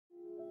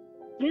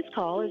This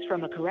call is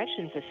from a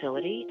correction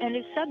facility and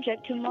is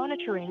subject to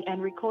monitoring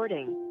and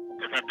recording.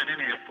 Because I've been in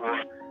here for,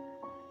 I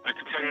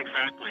can tell you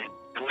exactly,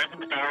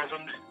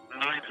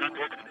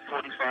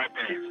 11,945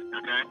 days,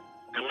 okay?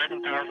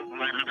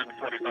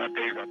 11,945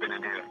 days I've been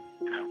in here,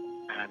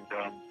 and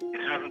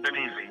it hasn't been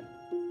easy.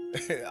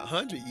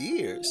 100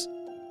 years?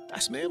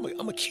 That's, man,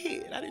 I'm a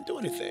kid. I didn't do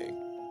anything,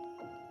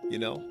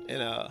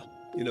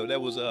 and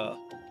that was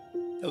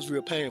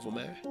real painful,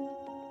 man.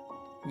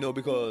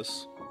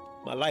 Because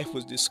my life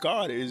was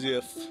discarded as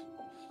if,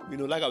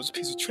 like I was a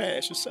piece of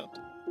trash or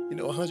something.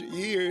 100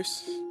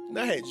 years, and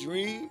I had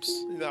dreams.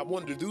 I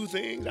wanted to do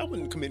things. I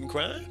wasn't committing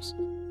crimes.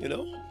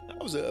 I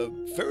was a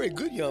very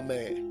good young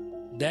man.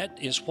 That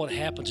is what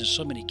happens in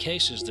so many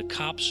cases. The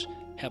cops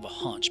have a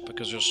hunch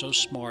because they're so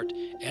smart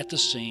at the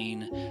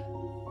scene.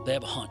 They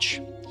have a hunch.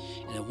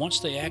 And then once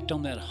they act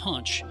on that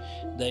hunch,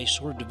 they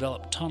sort of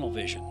develop tunnel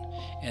vision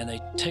and they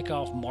take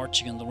off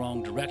marching in the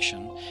wrong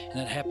direction. And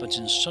that happens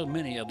in so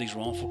many of these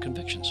wrongful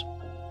convictions.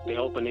 They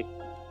opened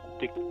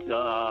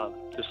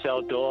the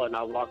cell door and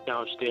I walked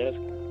downstairs,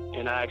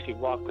 and I actually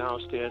walked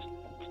downstairs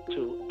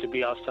to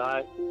be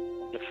outside.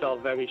 It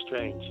felt very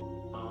strange.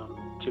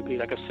 To be,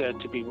 like I said,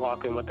 to be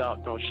walking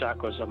without no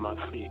chakras on my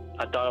feet.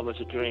 I thought it was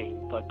a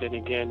dream, but then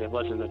again, it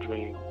wasn't a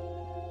dream.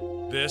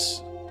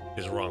 This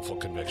is wrongful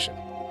conviction.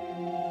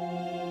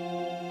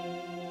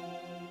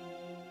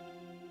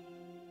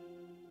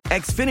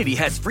 Xfinity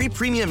has free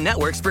premium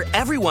networks for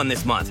everyone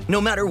this month,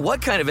 no matter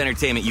what kind of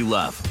entertainment you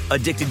love.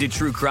 Addicted to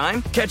true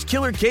crime? Catch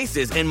killer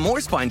cases and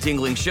more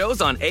spine-tingling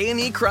shows on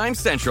A&E Crime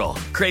Central.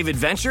 Crave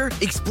adventure?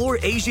 Explore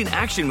Asian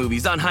action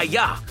movies on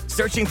Hi-Ya.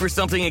 Searching for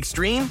something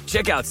extreme?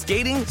 Check out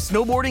skating,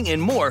 snowboarding, and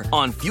more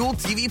on Fuel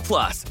TV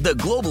Plus, the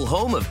global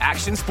home of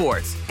action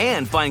sports.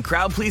 And find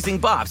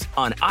crowd-pleasing bops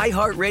on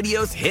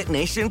iHeartRadio's Hit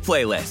Nation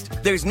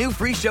playlist. There's new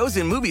free shows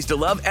and movies to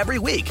love every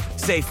week.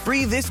 Say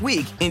free this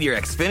week in your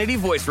Xfinity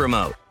voice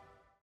remote.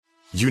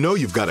 You know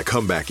you've got a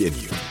comeback in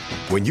you.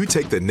 When you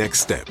take the next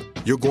step,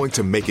 you're going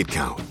to make it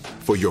count.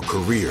 For your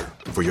career,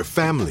 for your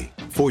family,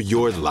 for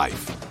your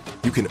life.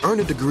 You can earn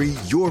a degree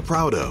you're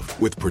proud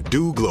of with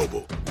Purdue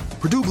Global.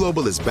 Purdue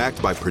Global is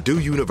backed by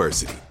Purdue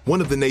University,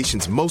 one of the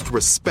nation's most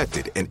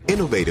respected and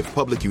innovative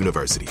public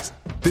universities.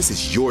 This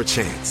is your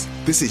chance.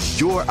 This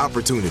is your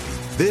opportunity.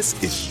 This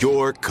is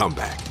your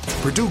comeback.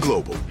 Purdue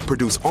Global,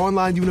 Purdue's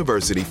online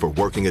university for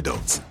working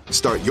adults.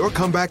 Start your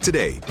comeback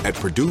today at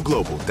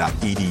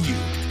purdueglobal.edu.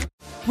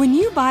 When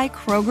you buy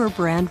Kroger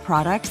brand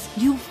products,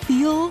 you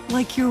feel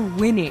like you're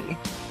winning.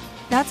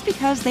 That's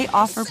because they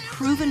offer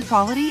proven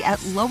quality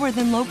at lower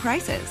than low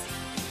prices.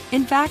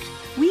 In fact,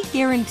 we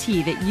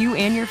guarantee that you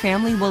and your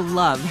family will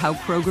love how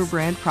Kroger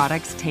brand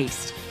products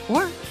taste,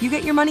 or you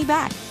get your money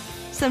back.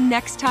 So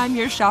next time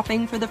you're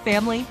shopping for the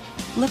family,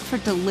 look for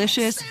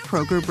delicious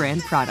Kroger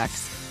brand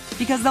products,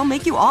 because they'll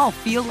make you all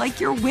feel like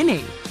you're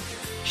winning.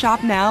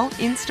 Shop now,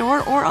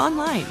 in-store, or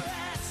online.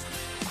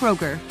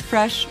 Kroger,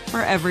 fresh for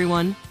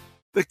everyone.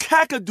 The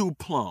Kakadu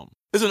plum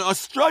is an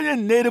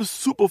Australian native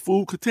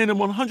superfood containing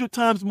 100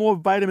 times more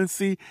vitamin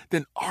C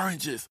than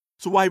oranges.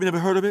 So why have you never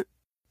heard of it?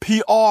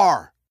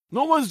 PR.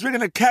 No one's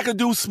drinking a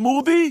Kakadu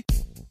smoothie?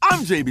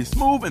 I'm JB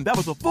Smooth, and that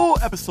was a full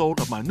episode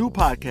of my new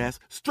podcast,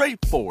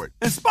 Straightforward,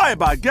 inspired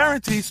by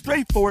guaranteed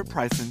straightforward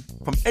pricing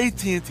from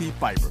AT&T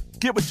Fiber.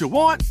 Get what you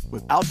want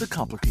without the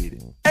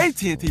complicated.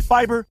 AT&T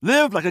Fiber,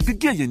 live like a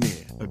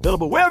gigillionaire.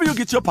 Available wherever you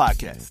get your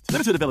podcasts.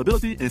 Limited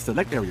availability in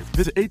select areas.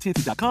 Visit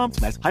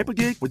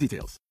AT&T.com/hypergig for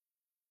details.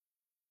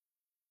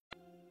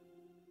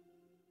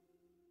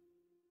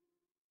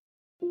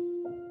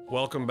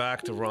 Welcome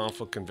back to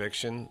Wrongful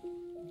Conviction.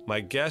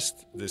 My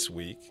guest this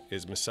week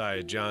is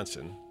Messiah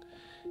Johnson.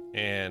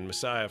 And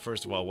Messiah,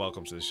 first of all,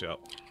 welcome to the show.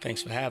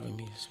 Thanks for having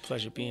me. It's a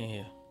pleasure being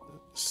here.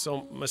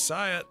 So,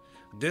 Messiah,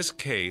 this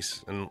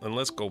case, and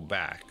let's go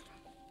back.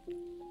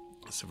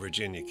 It's a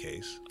Virginia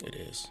case. It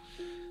is.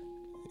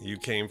 You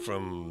came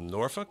from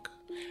Norfolk?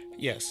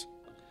 Yes.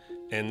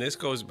 And this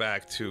goes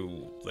back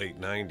to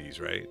late 90s,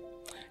 right?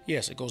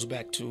 Yes, it goes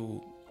back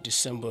to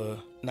December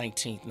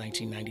 19th,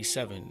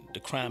 1997.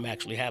 The crime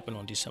actually happened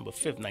on December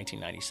 5th,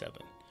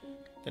 1997.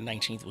 The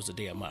 19th was the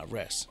day of my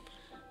arrest.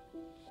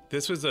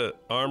 This was an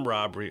armed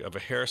robbery of a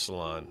hair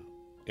salon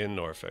in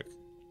Norfolk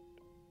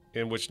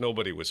in which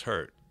nobody was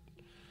hurt.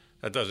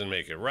 That doesn't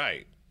make it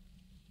right.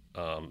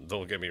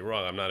 Don't get me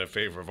wrong, I'm not in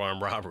favor of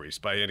armed robberies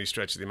by any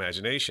stretch of the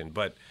imagination.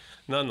 But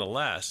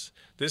nonetheless,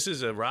 this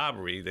is a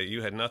robbery that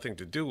you had nothing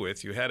to do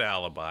with. You had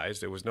alibis.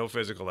 There was no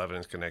physical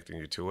evidence connecting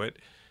you to it.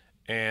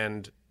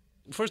 And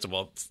first of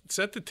all,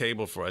 set the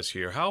table for us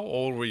here. How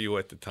old were you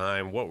at the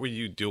time? What were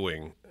you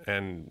doing?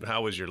 And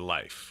how was your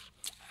life?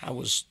 I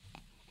was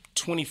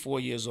 24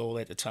 years old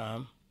at the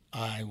time.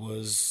 I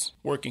was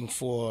working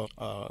for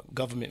a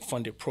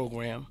government-funded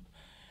program.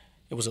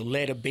 It was a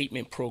lead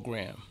abatement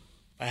program.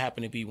 I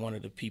happened to be one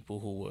of the people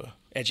who were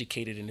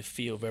educated in the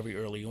field very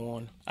early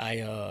on.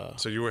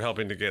 So you were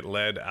helping to get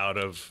lead out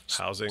of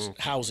housing?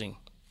 Housing.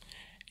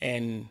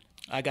 And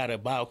I got a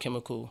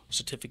biochemical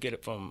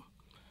certificate from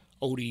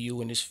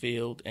ODU in this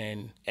field.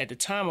 And at the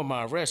time of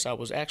my arrest, I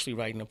was actually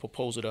writing a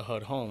proposal to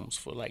HUD Homes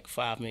for like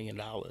 $5 million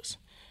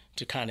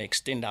to kind of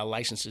extend our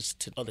licenses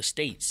to other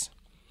states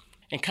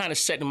and kind of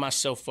setting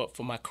myself up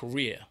for my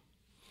career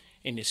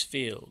in this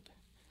field.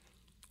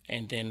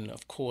 And then,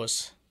 of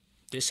course,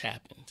 this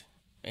happened,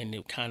 and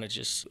it kind of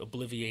just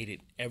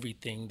obliterated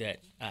everything that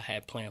I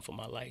had planned for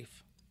my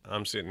life.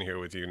 I'm sitting here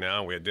with you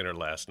now. We had dinner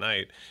last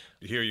night.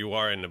 Here you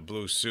are in the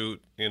blue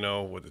suit,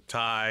 with a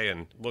tie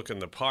and looking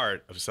the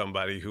part of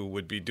somebody who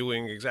would be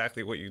doing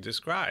exactly what you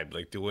described,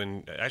 like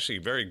doing actually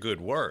very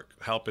good work,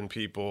 helping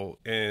people.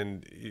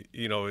 And,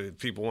 if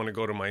people want to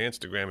go to my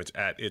Instagram,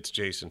 it's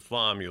Jason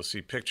Flom. You'll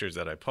see pictures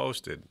that I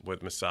posted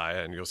with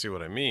Messiah, and you'll see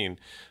what I mean.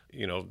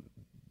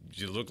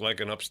 You look like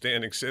an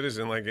upstanding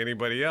citizen like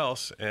anybody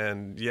else,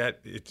 and yet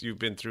you've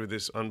been through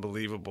this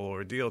unbelievable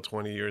ordeal,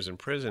 20 years in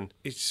prison.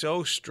 It's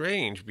so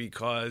strange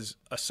because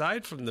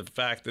aside from the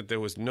fact that there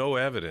was no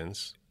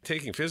evidence,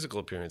 taking physical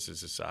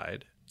appearances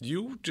aside,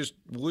 you just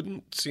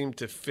wouldn't seem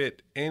to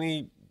fit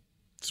any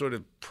sort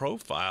of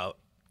profile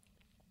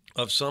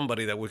of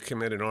somebody that would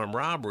commit an armed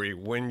robbery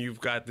when you've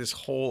got this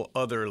whole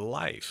other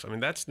life. I mean,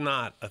 that's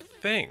not a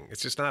thing.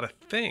 It's just not a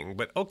thing.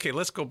 But okay,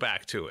 let's go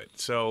back to it.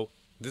 So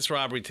this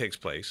robbery takes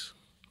place.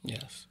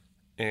 Yes.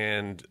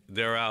 And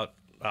they're out,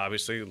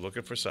 obviously,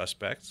 looking for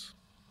suspects.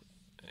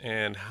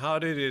 And how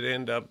did it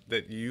end up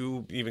that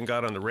you even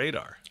got on the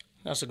radar?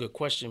 That's a good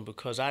question,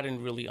 because I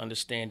didn't really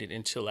understand it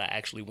until I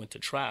actually went to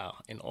trial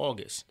in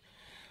August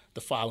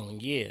the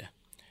following year.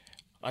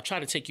 I try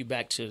to take you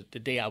back to the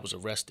day I was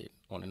arrested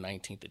on the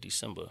 19th of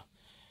December.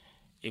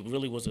 It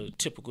really was a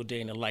typical day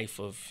in the life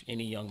of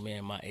any young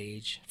man my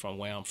age, from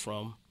where I'm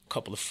from.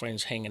 Couple of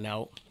friends hanging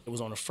out. It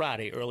was on a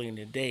Friday. Early in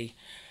the day,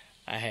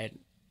 I had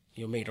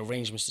made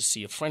arrangements to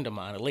see a friend of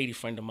mine, a lady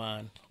friend of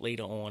mine,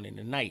 later on in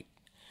the night.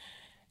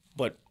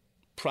 But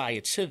prior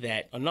to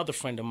that, another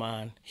friend of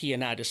mine, he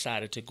and I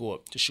decided to go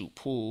up to shoot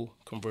pool,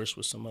 converse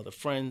with some other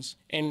friends.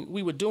 And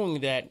we were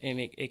doing that, and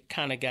it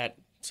kind of got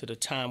to the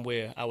time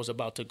where I was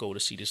about to go to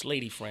see this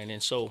lady friend.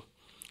 And so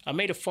I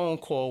made a phone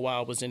call while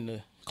I was in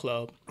the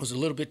club. It was a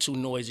little bit too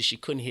noisy. She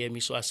couldn't hear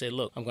me. So I said,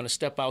 look, I'm going to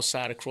step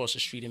outside across the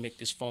street and make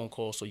this phone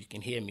call so you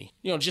can hear me,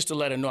 just to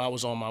let her know I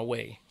was on my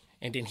way.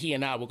 And then he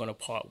and I were going to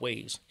part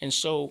ways. And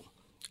so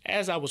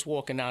as I was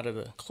walking out of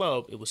the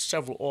club, it was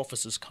several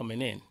officers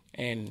coming in.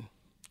 And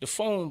the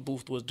phone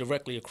booth was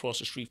directly across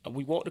the street.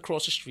 We walked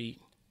across the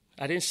street.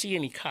 I didn't see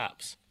any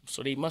cops.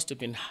 So they must have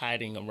been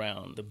hiding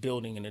around the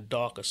building in the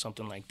dark or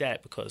something like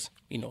that, because,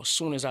 as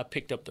soon as I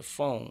picked up the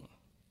phone,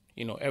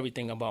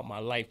 everything about my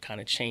life kind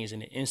of changed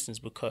in an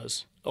instant,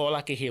 because all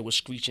I could hear was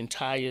screeching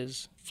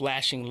tires,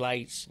 flashing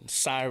lights, and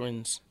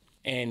sirens.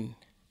 And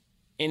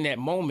in that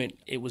moment,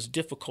 it was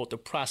difficult to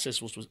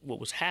process what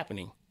was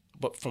happening.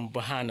 But from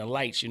behind the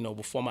lights,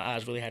 before my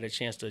eyes really had a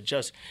chance to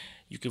adjust,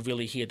 you could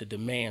really hear the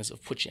demands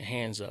of put your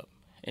hands up.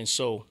 And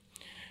so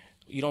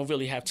you don't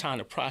really have time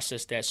to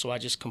process that, so I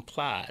just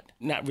complied,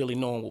 not really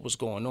knowing what was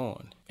going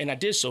on. And I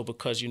did so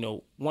because,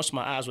 once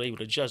my eyes were able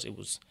to adjust, it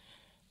was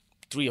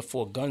 3 or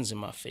 4 guns in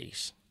my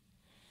face.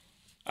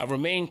 I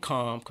remained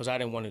calm because I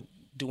didn't want to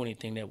do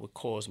anything that would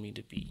cause me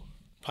to be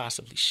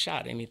possibly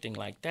shot, anything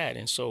like that.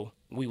 And so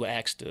we were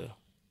asked to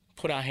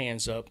put our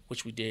hands up,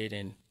 which we did,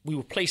 and we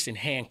were placed in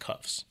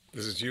handcuffs.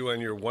 This is you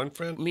and your one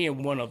friend? Me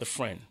and one other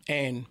friend.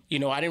 And,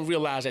 I didn't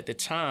realize at the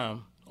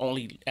time,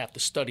 only after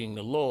studying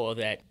the law,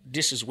 that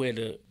this is where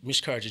the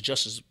miscarriage of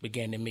justice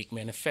began to make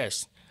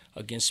manifest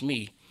against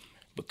me,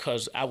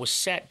 because I was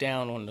sat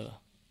down on the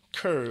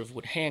curve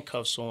with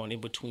handcuffs on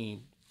in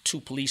between 2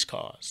 police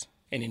cars.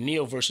 And in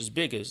Neal versus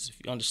Biggers,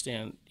 if you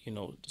understand,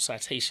 the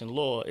citation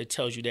law, it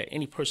tells you that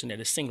any person that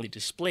is singly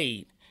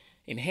displayed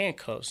in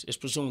handcuffs is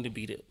presumed to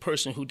be the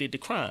person who did the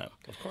crime.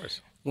 Of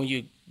course. When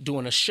you're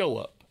doing a show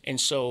up. And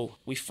so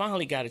we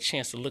finally got a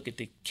chance to look at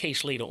the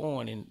case later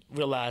on and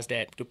realize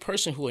that the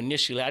person who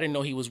initially, I didn't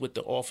know he was with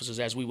the officers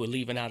as we were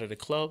leaving out of the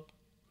club.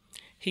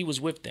 He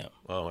was with them.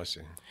 Oh, I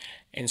see.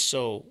 And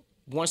so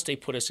once they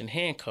put us in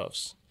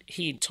handcuffs,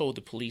 he told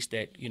the police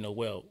that,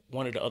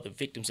 one of the other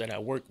victims that I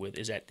work with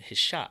is at his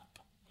shop.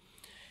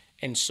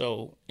 And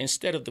so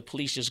instead of the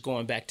police just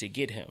going back to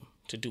get him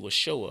to do a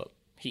show up,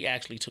 he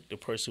actually took the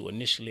person who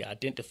initially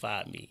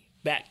identified me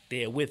back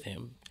there with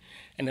him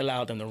and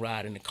allowed them to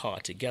ride in the car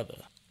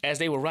together. As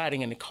they were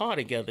riding in the car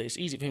together, it's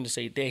easy for him to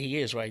say, there he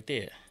is right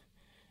there.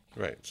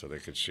 Right, so they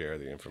could share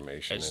the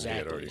information. Exactly. And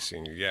they had already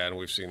seen you. Yeah, and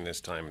we've seen this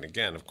time and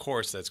again. Of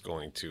course, that's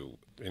going to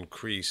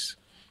increase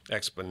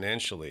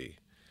exponentially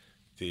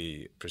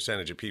the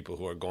percentage of people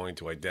who are going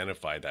to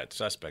identify that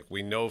suspect.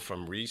 We know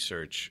from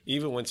research,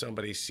 even when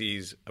somebody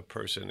sees a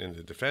person in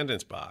the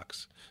defendant's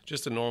box,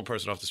 just a normal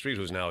person off the street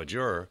who's now a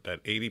juror,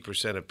 that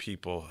 80% of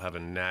people have a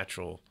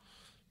natural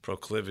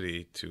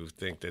proclivity to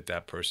think that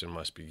that person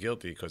must be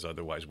guilty, because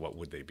otherwise what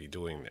would they be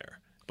doing there?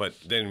 But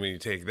then when you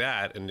take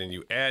that and then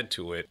you add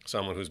to it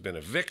someone who's been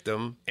a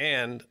victim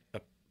and a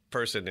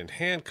person in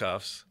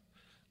handcuffs,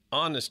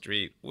 on the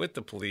street with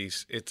the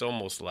police, it's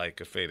almost like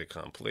a fait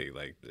accompli.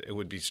 Like, it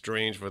would be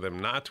strange for them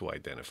not to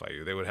identify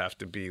you. They would have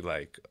to be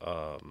like,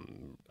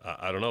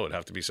 I don't know, it'd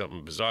have to be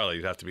something bizarre. Like,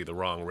 you'd have to be the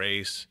wrong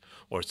race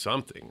or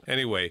something.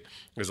 Anyway,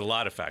 there's a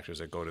lot of factors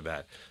that go to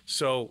that.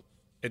 So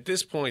at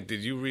this point,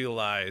 did you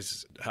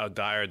realize how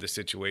dire the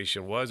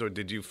situation was, or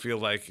did you feel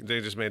like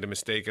they just made a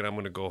mistake and I'm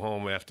going to go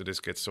home after this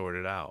gets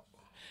sorted out?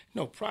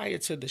 No, prior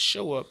to the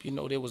show up,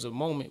 there was a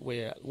moment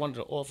where one of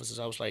the officers,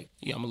 I was like,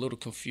 I'm a little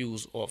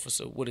confused,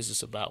 officer. What is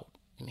this about?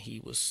 And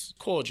he was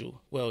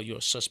cordial. Well, you're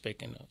a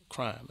suspect in a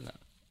crime. And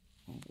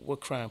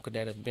what crime could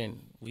that have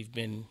been? We've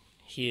been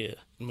here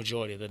the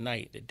majority of the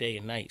night, the day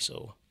and night,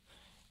 so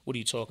what are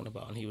you talking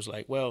about? And he was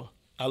like, well,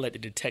 I'll let the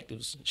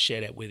detectives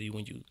share that with you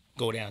when you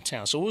go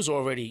downtown. So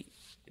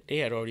they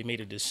had already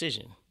made a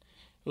decision.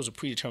 It was a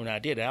predetermined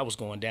idea that I was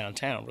going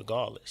downtown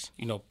regardless,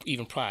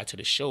 even prior to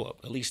the show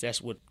up. At least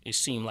that's what it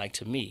seemed like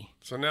to me.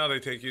 So now they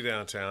take you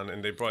downtown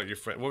and they brought your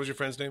friend. What was your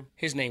friend's name?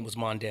 His name was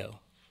Mondell.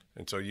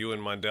 And so you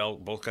and Mondell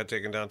both got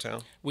taken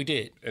downtown? We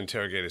did.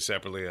 Interrogated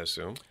separately, I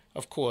assume?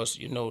 Of course,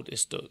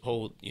 it's the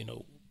whole,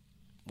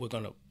 we're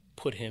going to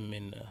put him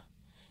in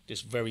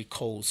this very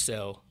cold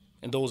cell.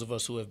 And those of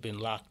us who have been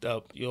locked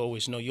up, you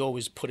always know, you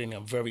always put in a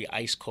very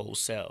ice cold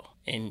cell.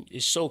 And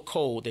it's so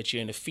cold that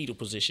you're in a fetal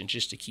position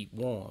just to keep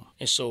warm.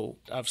 And so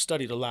I've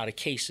studied a lot of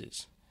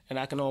cases, and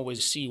I can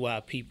always see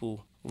why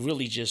people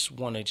really just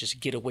want to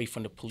just get away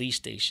from the police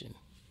station.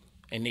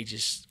 And they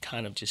just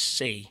kind of just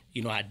say,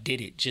 I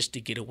did it just to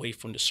get away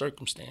from the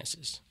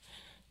circumstances.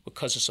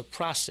 Because it's a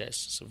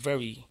process. It's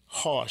very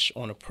harsh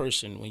on a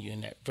person when you're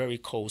in that very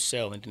cold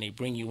cell, and then they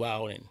bring you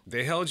out. And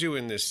they held you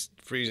in this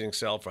freezing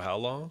cell for how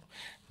long?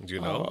 Do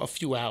you know? A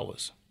few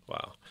hours.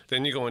 Wow.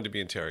 Then you go in to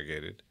be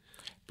interrogated.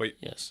 But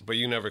yes. But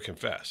you never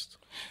confessed.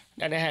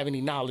 I didn't have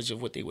any knowledge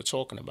of what they were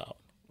talking about.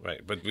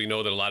 Right. But we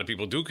know that a lot of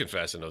people do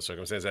confess in those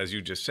circumstances, as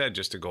you just said,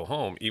 just to go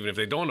home, even if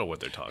they don't know what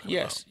they're talking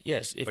about.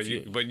 Yes.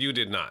 But you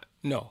did not.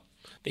 No.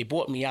 They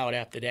brought me out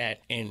after that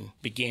and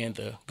began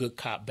the good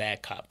cop,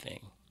 bad cop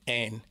thing.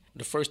 And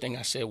the first thing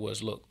I said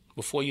was, look,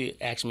 before you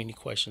ask me any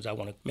questions, I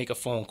want to make a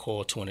phone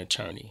call to an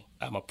attorney.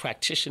 I'm a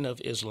practitioner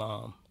of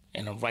Islam,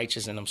 and I'm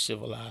righteous and I'm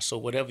civilized. So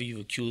whatever you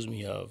accuse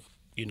me of,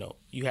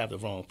 you have the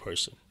wrong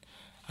person.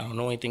 I don't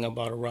know anything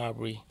about a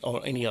robbery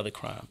or any other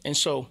crime. And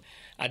so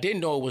I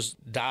didn't know it was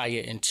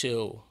dire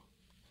until,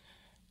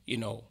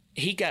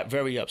 he got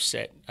very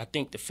upset. I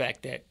think the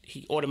fact that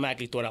he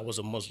automatically thought I was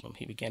a Muslim.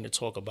 He began to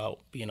talk about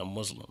being a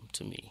Muslim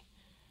to me.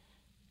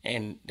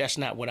 And that's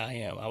not what I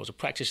am. I was a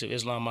practitioner of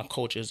Islam. My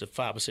culture is the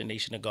 5%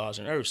 nation of gods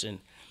and earths. And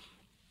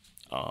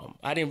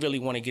I didn't really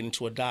want to get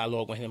into a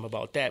dialogue with him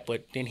about that.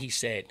 But then he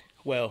said,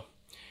 well,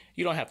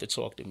 you don't have to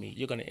talk to me.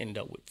 You're going to end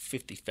up with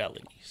 50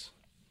 felonies.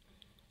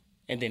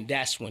 And then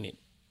that's when it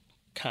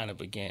kind of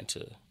began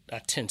to, I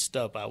tensed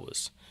up. I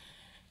was,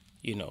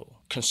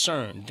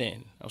 concerned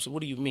then. I said, what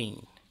do you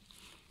mean?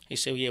 He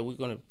said, yeah, we're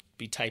going to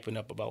be typing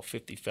up about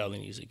 50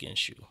 felonies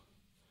against you.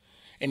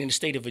 And in the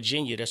state of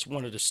Virginia, that's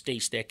one of the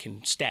states that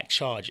can stack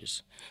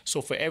charges.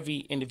 So for every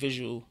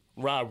individual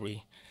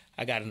robbery,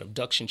 I got an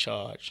abduction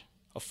charge,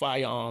 a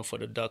firearm for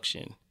the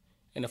abduction,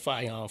 and a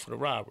firearm for the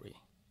robbery.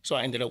 So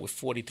I ended up with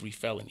 43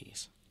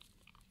 felonies,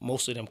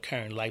 most of them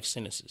carrying life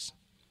sentences.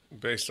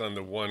 Based on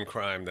the one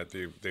crime that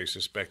they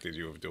suspected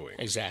you of doing.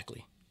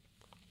 Exactly.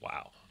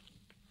 Wow.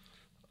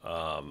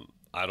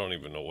 I don't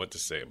even know what to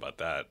say about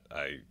that.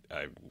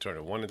 I turned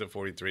a 1 into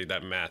 43.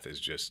 That math is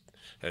just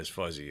as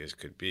fuzzy as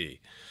could be.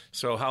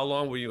 So how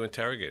long were you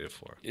interrogated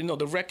for?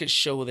 The records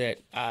show that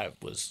I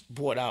was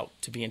brought out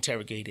to be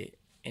interrogated,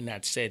 and I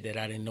said that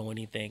I didn't know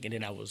anything, and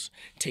then I was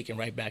taken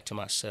right back to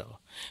my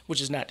cell, which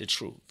is not the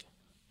truth.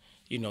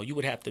 You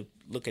would have to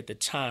look at the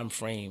time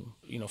frame,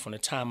 from the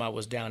time I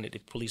was down at the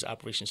police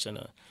operations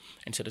center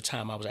until the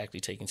time I was actually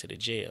taken to the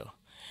jail,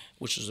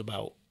 which was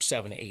about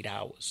 7 to 8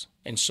 hours.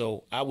 And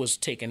so I was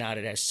taken out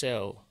of that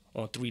cell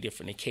on 3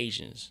 different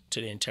occasions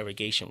to the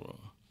interrogation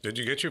room. Did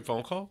you get your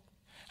phone call?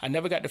 I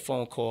never got the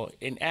phone call.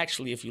 And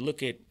actually, if you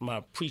look at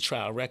my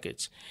pretrial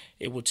records,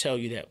 it will tell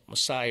you that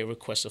Messiah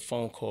requests a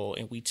phone call,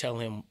 and we tell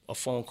him a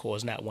phone call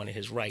is not one of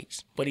his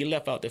rights. But he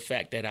left out the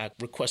fact that I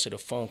requested a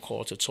phone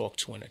call to talk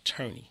to an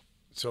attorney.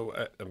 So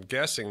I'm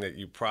guessing that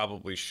you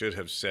probably should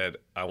have said,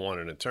 I want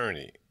an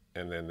attorney,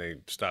 and then they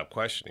stop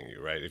questioning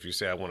you, right? If you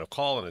say, I want to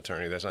call an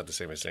attorney, that's not the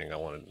same as saying, I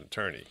want an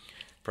attorney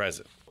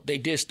present. They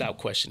did stop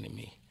questioning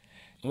me.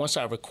 Once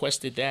I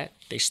requested that,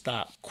 they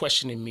stopped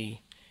questioning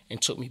me and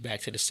took me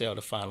back to the cell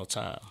the final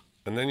time.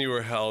 And then you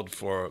were held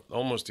for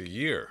almost a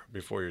year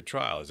before your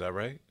trial, is that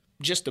right?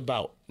 Just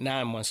about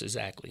 9 months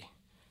exactly.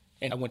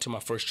 And I went to my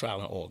first trial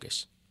in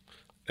August.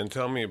 And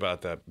tell me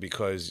about that,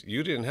 because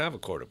you didn't have a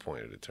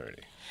court-appointed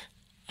attorney.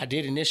 I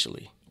did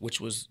initially,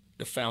 which was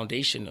the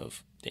foundation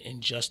of the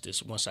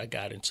injustice once I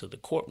got into the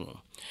courtroom.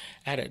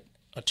 I had an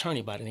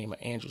attorney by the name of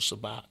Andrew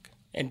Sabak.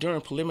 And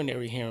during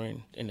preliminary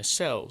hearing in the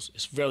cells,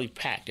 it's very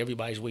packed.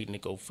 Everybody's waiting to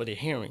go for their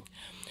hearing.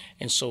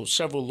 And so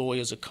several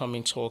lawyers are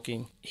coming,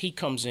 talking. He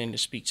comes in to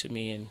speak to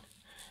me, and,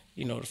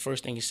 the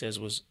first thing he says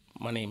was,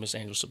 my name is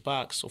Andrew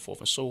Sabak, so forth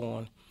and so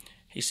on.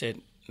 He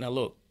said, now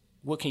look,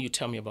 what can you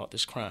tell me about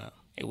this crime?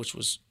 Which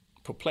was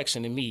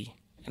perplexing to me.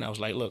 And I was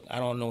like, look, I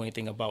don't know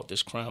anything about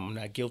this crime. I'm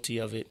not guilty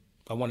of it.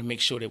 I want to make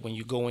sure that when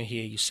you go in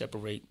here, you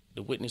separate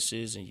the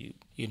witnesses and you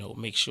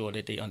make sure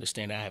that they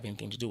understand I have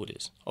anything to do with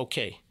this.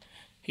 Okay.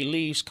 He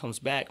leaves, comes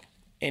back,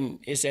 and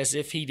it's as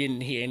if he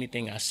didn't hear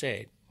anything I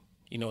said.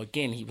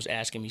 Again, he was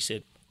asking me, he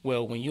said,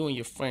 well, when you and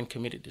your friend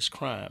committed this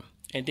crime,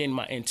 and then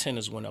my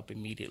antennas went up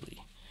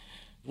immediately.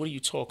 What are you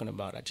talking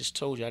about? I just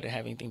told you I didn't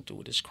have anything to do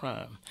with this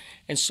crime.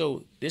 And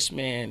so this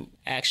man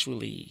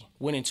actually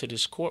went into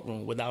this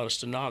courtroom without a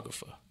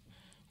stenographer,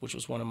 which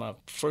was one of my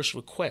first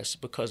requests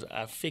because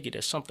I figured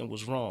that something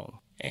was wrong.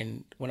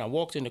 And when I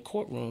walked in the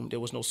courtroom, there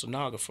was no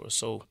stenographer.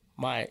 So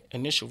my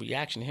initial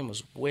reaction to him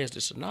was, where's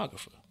the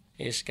stenographer?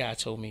 And this guy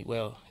told me,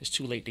 well, it's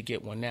too late to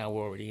get one now.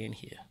 We're already in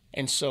here.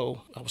 And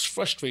so I was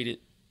frustrated,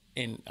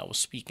 and I was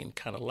speaking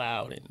kind of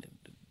loud, and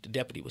the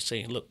deputy was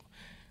saying, look,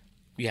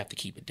 you have to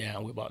keep it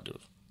down. The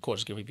court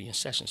is going to be in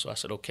session. So I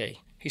said, okay.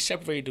 He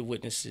separated the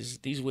witnesses.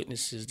 These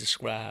witnesses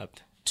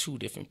described two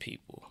different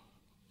people.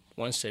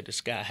 One said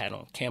this guy had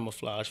on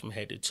camouflage from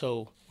head to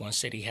toe. One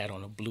said he had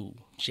on a blue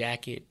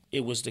jacket.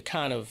 It was the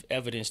kind of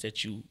evidence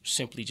that you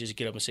simply just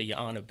get up and say, Your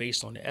Honor,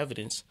 based on the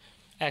evidence,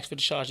 ask for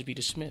the charge to be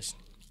dismissed.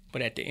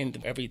 But at the end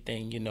of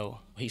everything,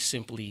 he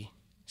simply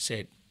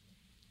said,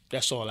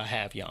 that's all I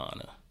have, Your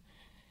Honor.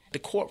 The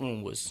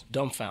courtroom was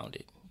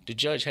dumbfounded. The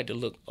judge had to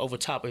look over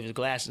top of his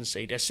glasses and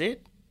say, that's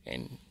it?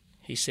 And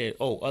he said,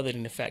 other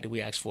than the fact that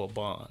we asked for a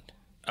bond.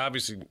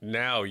 Obviously,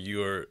 now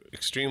you're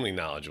extremely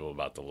knowledgeable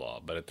about the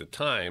law, but at the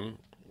time,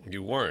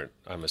 you weren't,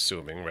 I'm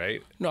assuming,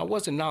 right? No, I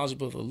wasn't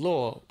knowledgeable of the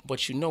law,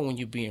 but you know when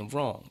you're being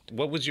wronged.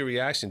 What was your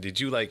reaction?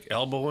 Did you,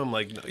 elbow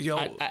him? Yo?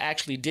 I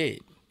actually did.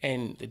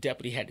 And the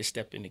deputy had to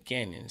step in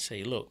again and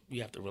say, look,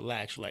 you have to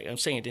relax. I'm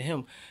saying to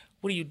him,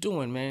 what are you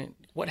doing, man?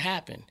 What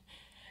happened?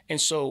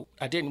 And so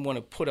I didn't want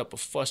to put up a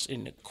fuss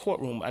in the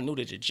courtroom. I knew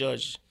that the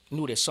judge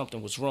knew that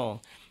something was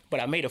wrong,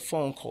 but I made a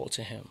phone call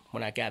to him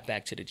when I got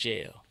back to the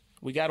jail.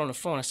 We got on the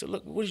phone. I said,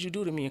 look, what did you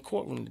do to me in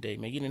courtroom today,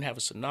 man? You didn't have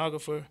a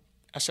stenographer.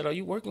 I said, are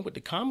you working with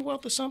the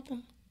Commonwealth or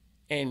something?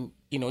 And,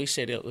 he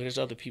said, there's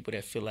other people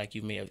that feel like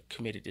you may have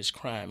committed this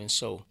crime. And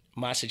so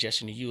my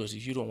suggestion to you is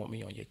if you don't want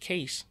me on your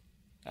case,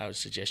 I would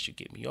suggest you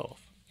get me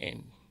off.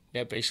 And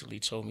that basically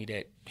told me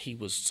that he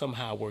was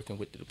somehow working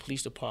with the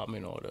police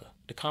department or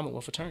the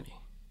Commonwealth attorney.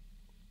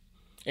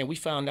 And we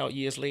found out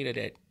years later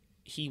that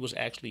he was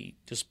actually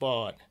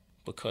disbarred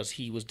because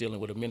he was dealing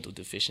with a mental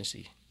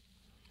deficiency.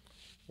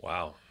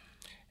 Wow.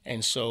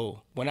 And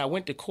so when I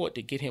went to court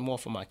to get him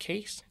off of my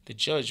case, the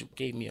judge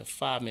gave me a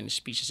 5-minute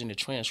speech in the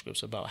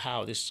transcripts about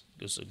how this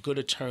was a good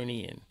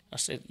attorney. And I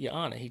said, Your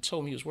Honor, he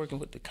told me he was working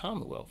with the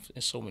Commonwealth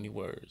in so many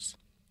words.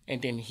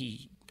 And then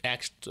he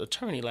asked the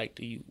attorney,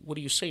 what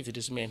do you say to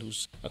this man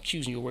who's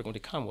accusing you of working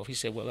with the Commonwealth? He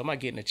said, well, am I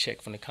getting a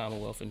check from the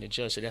Commonwealth? And the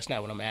judge said, that's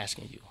not what I'm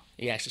asking you.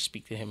 He asked to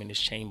speak to him in his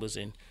chambers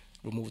and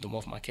removed him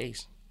off my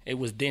case. It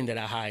was then that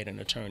I hired an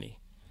attorney.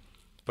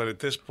 But at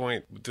this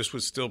point, this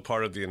was still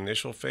part of the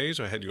initial phase,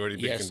 or had you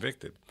already been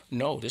convicted?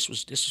 No, this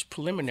was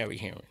preliminary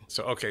hearing.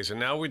 So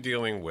now we're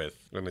dealing with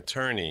an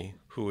attorney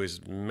who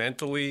is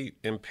mentally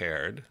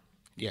impaired.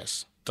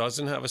 Yes.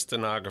 Doesn't have a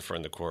stenographer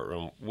in the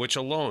courtroom, which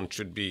alone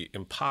should be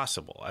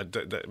impossible. I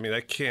mean,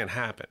 that can't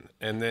happen.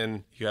 And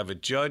then you have a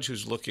judge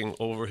who's looking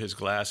over his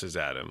glasses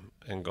at him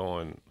and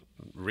going,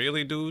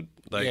 really, dude?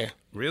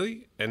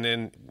 Really? And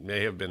then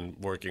may have been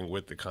working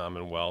with the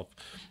Commonwealth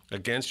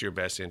against your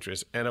best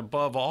interest. And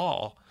above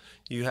all,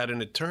 you had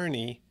an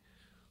attorney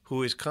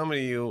who is coming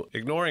to you,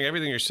 ignoring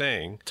everything you're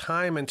saying,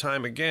 time and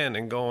time again,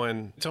 and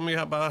going, tell me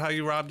about how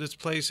you robbed this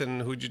place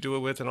and who'd you do it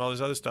with and all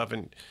this other stuff.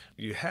 And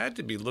you had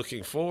to be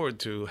looking forward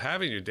to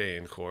having your day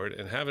in court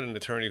and having an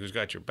attorney who's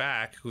got your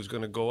back, who's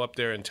going to go up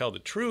there and tell the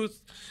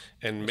truth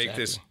and make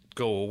this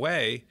go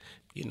away.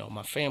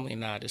 My family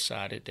and I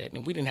decided that,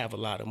 and we didn't have a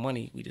lot of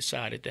money, we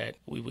decided that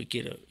we would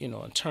get an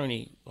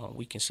attorney,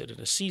 we considered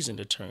a seasoned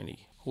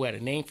attorney, who had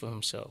a name for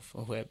himself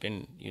and who had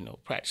been,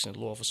 practicing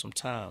law for some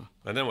time.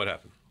 And then what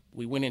happened?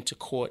 We went into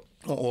court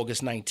on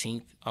August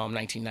 19th,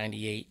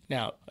 1998.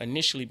 Now,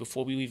 initially,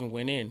 before we even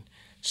went in,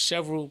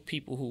 several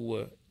people who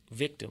were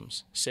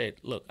victims said,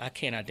 look, I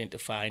can't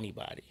identify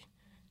anybody.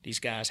 These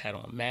guys had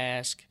on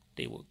masks.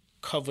 They were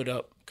covered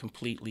up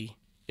completely.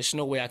 There's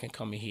no way I can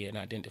come in here and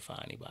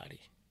identify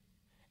anybody.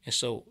 And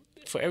so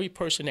for every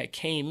person that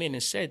came in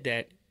and said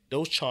that,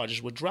 those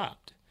charges were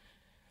dropped.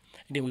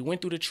 And then we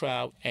went through the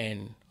trial,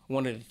 and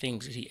one of the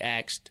things that he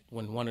asked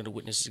when one of the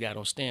witnesses got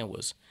on stand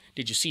was,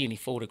 did you see any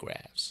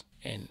photographs?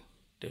 And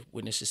the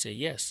witnesses said,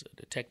 yes. A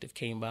detective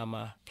came by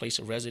my place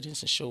of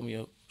residence and showed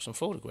me some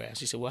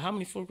photographs. He said, well, how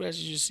many photographs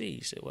did you see?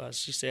 He said,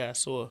 she said, I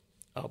saw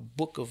a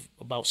book of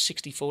about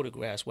 60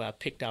 photographs where I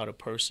picked out a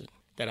person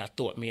that I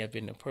thought may have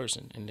been the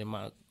person. And then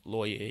my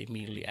lawyer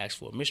immediately asked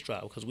for a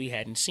mistrial because we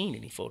hadn't seen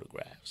any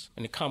photographs.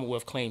 And the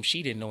Commonwealth claimed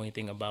she didn't know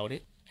anything about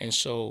it. And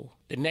so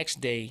the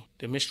next day,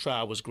 the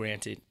mistrial was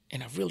granted.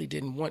 And I really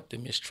didn't want the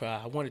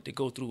mistrial. I wanted to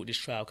go through with this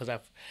trial because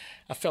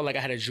I felt like I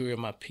had a jury of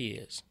my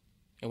peers.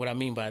 And what I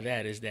mean by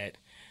that is that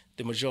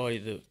the majority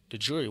of the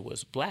jury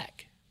was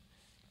black.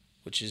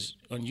 which is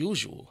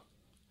unusual,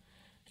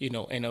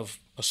 and of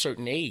a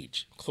certain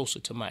age, closer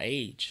to my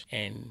age.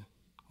 And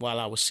while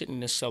I was sitting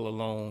in the cell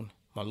alone,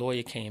 my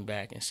lawyer came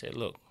back and said,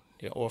 look,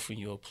 they're offering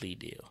you a plea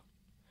deal.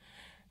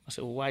 I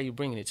said, well, why are you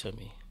bringing it to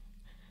me?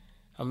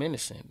 I'm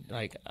innocent.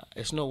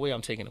 There's no way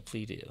I'm taking a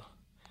plea deal.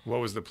 What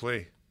was the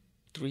plea?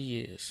 3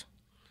 years.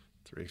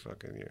 3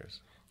 fucking years.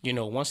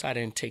 Once I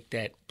didn't take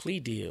that plea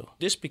deal,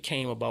 this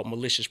became about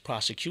malicious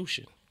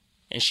prosecution.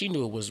 And she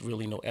knew it was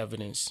really no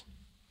evidence,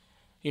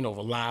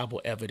 reliable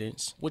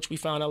evidence, which we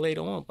found out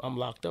later on. I'm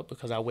locked up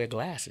because I wear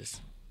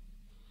glasses.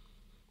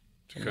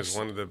 Because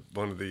one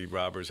of the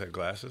robbers had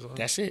glasses on?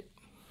 That's it.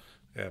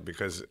 Yeah,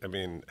 because,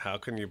 how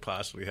can you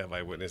possibly have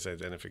eyewitness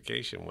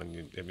identification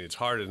when it's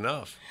hard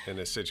enough in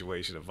a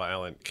situation, a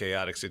violent,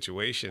 chaotic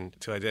situation,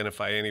 to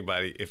identify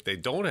anybody if they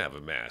don't have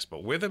a mask.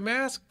 But with a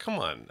mask, come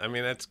on.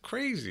 That's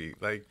crazy.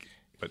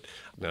 But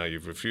now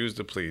you've refused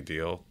the plea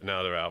deal.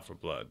 Now they're out for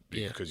blood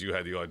because you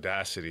had the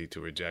audacity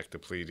to reject the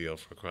plea deal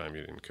for a crime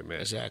you didn't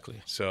commit.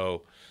 Exactly.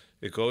 So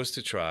it goes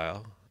to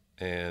trial,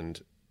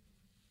 and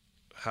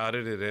how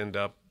did it end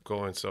up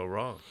going so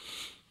wrong?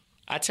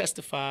 I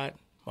testified.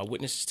 My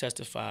witnesses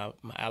testified,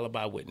 my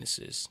alibi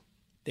witnesses.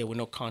 There were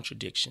no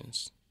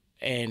contradictions.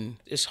 And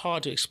it's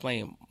hard to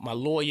explain. My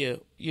lawyer,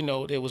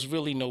 there was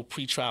really no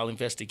pretrial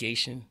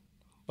investigation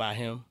by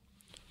him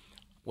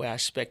where I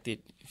expected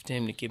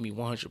him to give me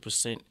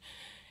 100%. It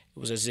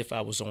was as if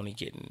I was only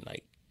getting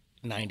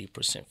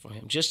 90% from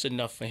him, just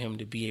enough for him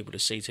to be able to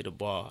say to the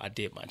bar, I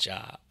did my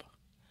job.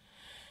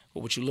 But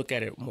when you look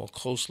at it more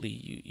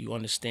closely, you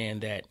understand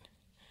that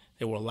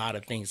there were a lot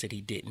of things that he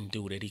didn't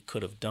do that he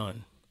could have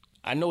done.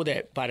 I know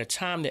that by the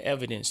time the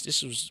evidence,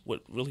 this was what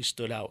really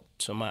stood out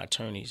to my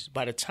attorneys,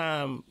 by the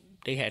time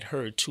they had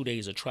heard 2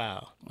 days of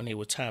trial, when they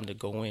were time to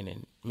go in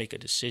and make a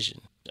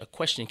decision, a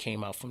question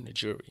came out from the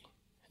jury.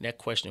 And that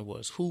question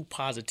was, who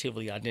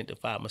positively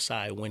identified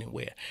Messiah when and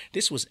where?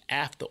 This was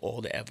after all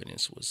the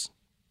evidence was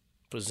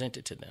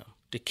presented to them.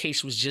 The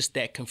case was just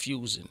that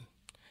confusing,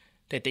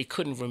 that they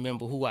couldn't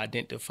remember who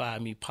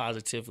identified me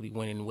positively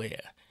when and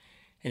where.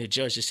 And the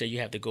judge just said, you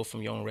have to go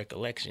from your own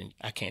recollection.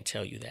 I can't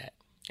tell you that.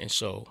 And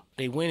so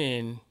they went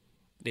in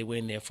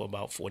there for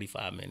about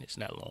 45 minutes,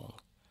 not long.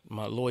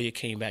 My lawyer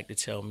came back to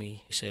tell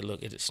me, he said,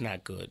 look, it's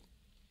not good.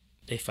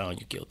 They found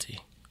you guilty.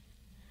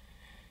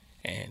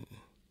 And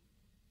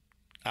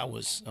I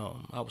was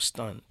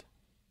stunned.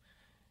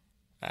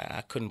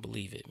 I couldn't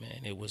believe it,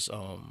 man. It was,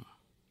 I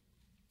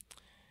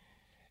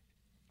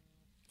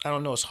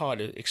don't know, it's hard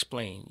to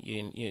explain.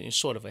 You're in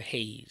sort of a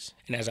haze.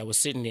 And as I was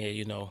sitting there,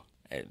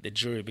 the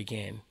jury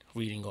began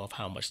reading off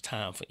how much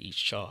time for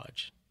each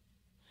charge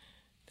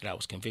that I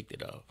was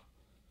convicted of.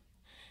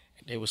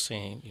 And they were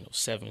saying,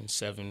 7,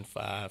 7,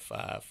 5,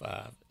 5,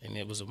 5. And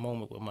there was a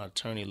moment where my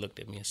attorney looked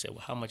at me and said,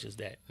 well, how much is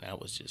that? And I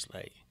was just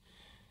like,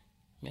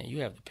 man,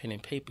 you have the pen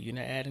and paper. You're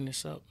not adding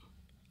this up.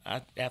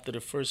 After the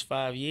first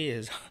 5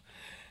 years,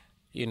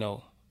 I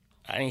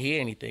didn't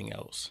hear anything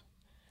else.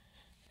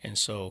 And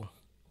so.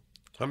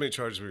 How many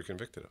charges were you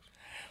convicted of?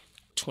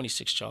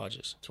 26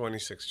 charges.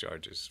 26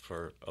 charges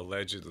for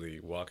allegedly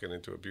walking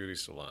into a beauty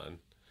salon,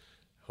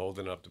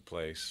 holding up the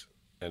place,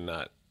 and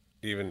not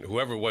even,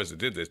 whoever it was that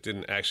did this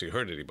didn't actually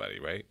hurt anybody,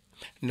 right?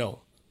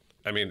 No.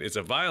 It's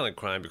a violent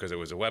crime because there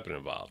was a weapon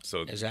involved.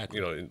 So, exactly.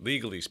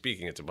 Legally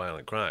speaking, it's a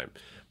violent crime.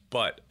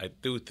 But I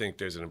do think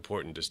there's an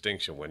important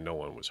distinction when no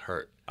one was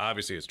hurt.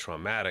 Obviously, it's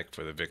traumatic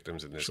for the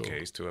victims in this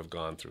case to have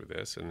gone through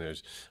this, and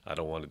I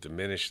don't want to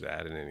diminish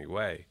that in any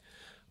way.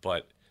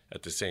 But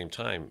at the same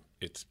time,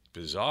 it's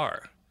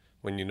bizarre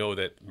when you know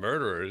that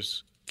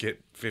murderers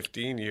get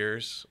 15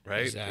 years,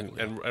 right? Exactly.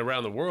 And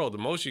around the world, the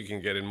most you can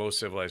get in most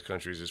civilized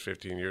countries is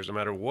 15 years, no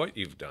matter what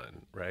you've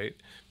done, right?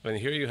 And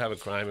here you have a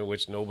crime in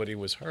which nobody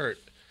was hurt.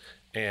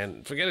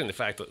 And forgetting the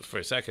fact that for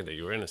a second that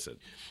you were innocent.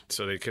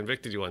 So they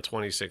convicted you on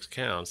 26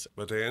 counts,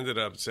 but they ended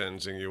up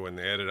sentencing you when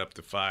they added up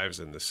the 5s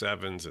and the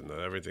 7s and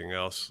everything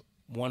else.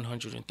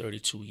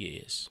 132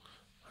 years.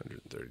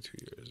 132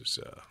 years.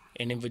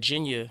 And in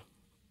Virginia,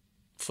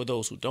 for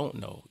those who don't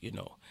know,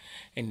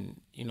 in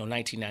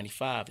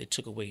 1995, they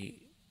took away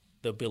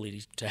the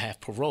ability to have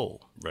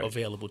parole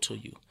available to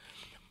you.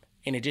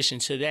 In addition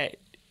to that,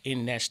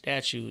 in that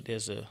statute,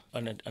 there's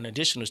an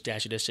additional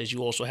statute that says you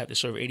also have to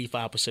serve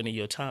 85% of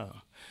your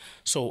time.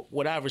 So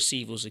what I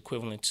received was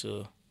equivalent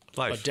to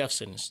life. A death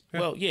sentence. Yeah.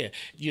 Well, yeah,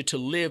 you're to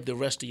live the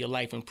rest of your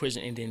life in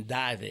prison and then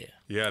die there.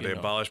 Yeah, they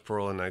abolished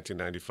parole in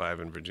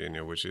 1995 in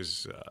Virginia, which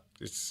is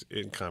it's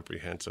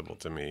incomprehensible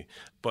to me.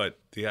 But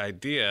the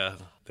idea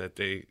that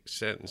they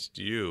sentenced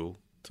you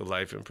to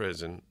life in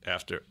prison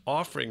after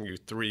offering you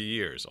 3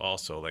 years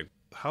also,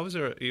 how is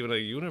there even a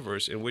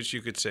universe in which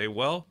you could say,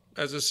 well,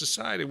 as a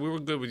society, we were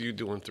good with you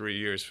doing 3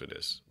 years for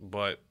this,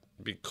 but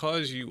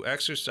because you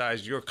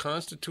exercised your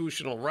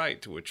constitutional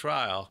right to a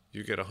trial,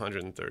 you get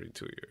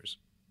 132 years.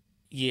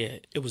 Yeah,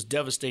 it was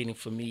devastating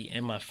for me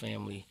and my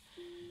family.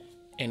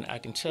 And I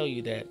can tell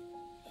you that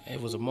it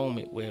was a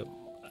moment where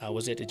I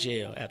was at the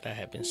jail after I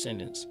had been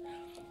sentenced.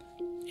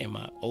 And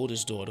my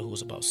oldest daughter, who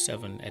was about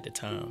 7 at the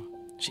time,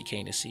 she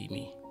came to see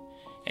me.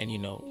 And,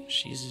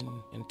 she's an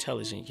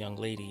intelligent young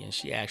lady, and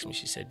she asked me,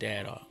 she said,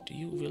 Dad, do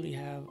you really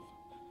have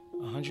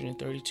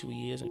 132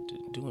 years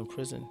to do in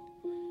prison?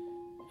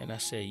 And I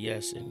said,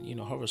 yes. And,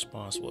 her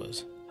response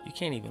was, you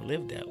can't even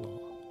live that long.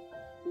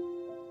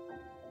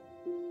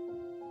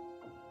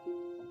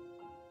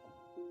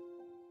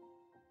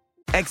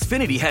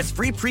 Xfinity has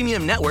free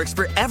premium networks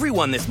for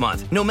everyone this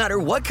month, no matter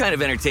what kind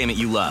of entertainment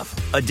you love.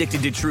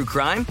 Addicted to true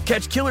crime?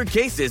 Catch killer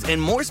cases and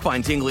more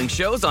spine-tingling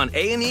shows on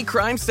A&E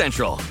Crime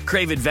Central.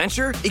 Crave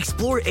adventure?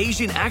 Explore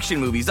Asian action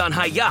movies on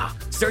Hi-Ya.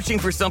 Searching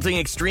for something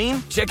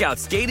extreme? Check out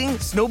skating,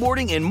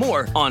 snowboarding, and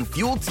more on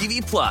Fuel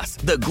TV Plus,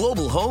 the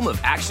global home of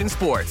action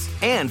sports.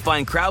 And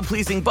find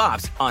crowd-pleasing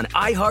bops on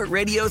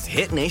iHeartRadio's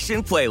Hit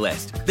Nation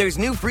playlist. There's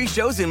new free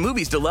shows and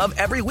movies to love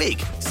every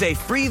week. Say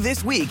free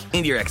this week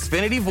in your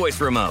Xfinity voice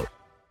remote.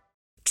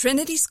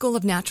 Trinity School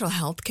of Natural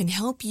Health can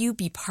help you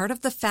be part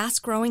of the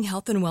fast-growing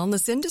health and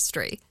wellness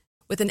industry.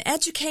 With an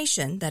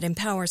education that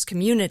empowers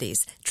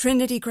communities,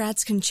 Trinity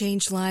grads can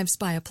change lives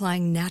by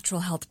applying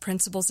natural health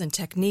principles and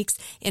techniques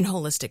in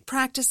holistic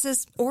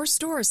practices or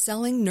stores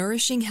selling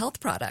nourishing health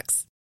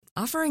products.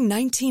 Offering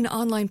 19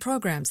 online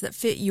programs that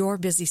fit your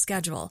busy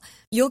schedule,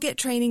 you'll get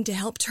training to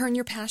help turn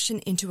your passion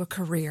into a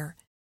career.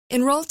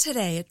 Enroll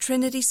today at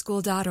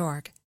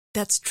trinityschool.org.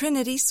 That's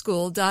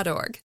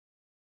trinityschool.org.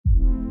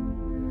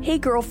 Hey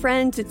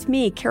girlfriends, it's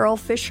me, Carol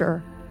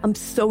Fisher. I'm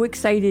so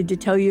excited to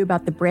tell you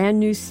about the brand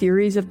new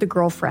series of The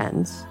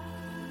Girlfriends.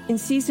 In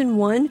season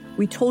 1,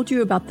 we told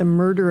you about the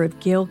murder of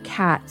Gail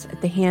Katz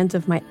at the hands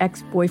of my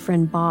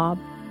ex-boyfriend Bob.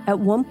 At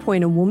one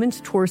point, a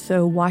woman's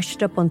torso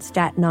washed up on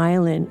Staten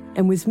Island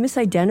and was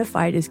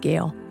misidentified as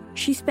Gail.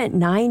 She spent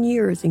 9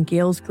 years in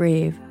Gail's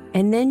grave,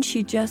 and then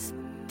she just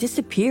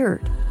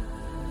disappeared.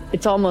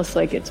 It's almost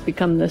like it's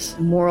become this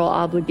moral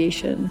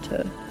obligation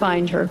to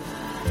find her.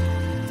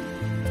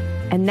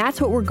 And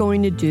that's what we're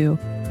going to do.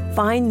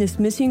 Find this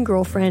missing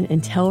girlfriend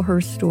and tell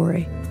her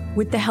story.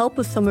 With the help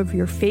of some of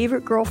your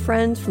favorite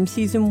girlfriends from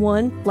season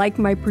 1, like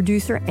my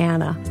producer,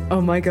 Anna.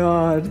 Oh my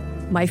God.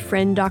 My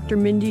friend, Dr.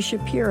 Mindy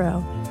Shapiro.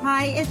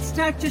 Hi, it's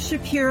Dr.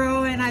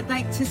 Shapiro, and I'd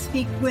like to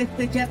speak with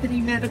the Deputy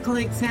Medical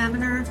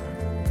Examiner.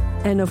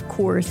 And of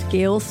course,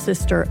 Gail's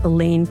sister,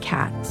 Elaine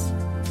Katz.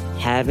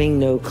 Having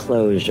no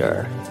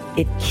closure,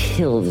 it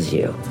kills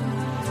you.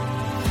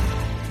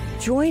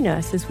 Join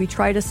us as we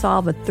try to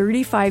solve a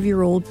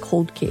 35-year-old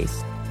cold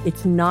case.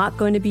 It's not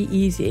going to be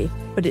easy,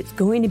 but it's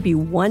going to be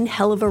one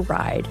hell of a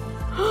ride.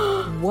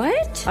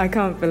 What? I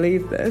can't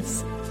believe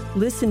this.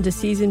 Listen to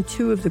season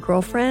 2 of The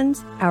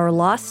Girlfriends, Our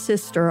Lost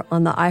Sister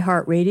on the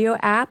iHeartRadio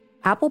app,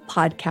 Apple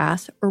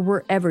Podcasts, or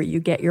wherever you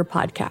get your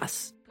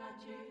podcasts.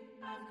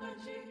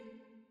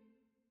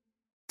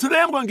 Today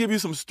I'm going to give you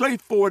some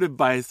straightforward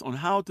advice on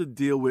how to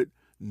deal with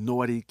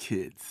naughty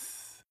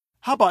kids.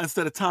 How about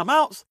instead of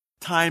timeouts,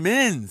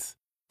 time-ins?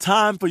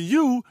 Time for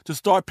you to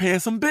start paying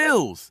some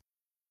bills.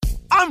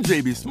 I'm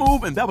JB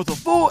Smoove, and that was a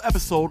full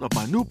episode of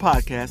my new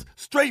podcast,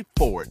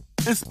 Straightforward,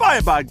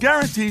 inspired by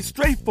guaranteed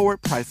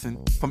straightforward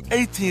pricing from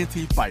AT&T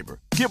Fiber.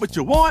 Get what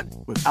you want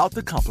without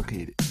the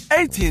complicated.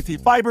 AT&T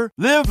Fiber,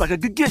 live like a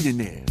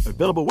gigillionaire.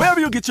 Available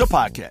wherever you get your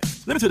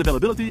podcast. Limited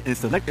availability in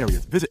select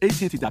areas. Visit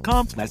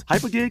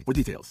AT&T.com/hypergig for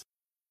details.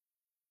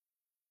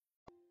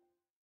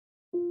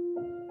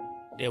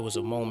 There was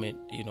a moment,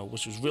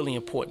 which was really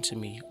important to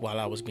me while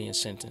I was being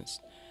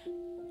sentenced.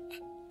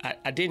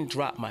 I didn't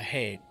drop my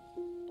head,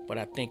 but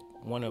I think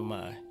one of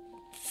my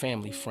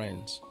family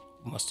friends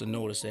must have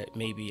noticed that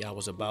maybe I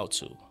was about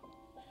to.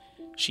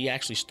 She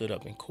actually stood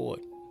up in court,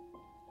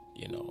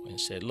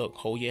 and said, look,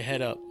 hold your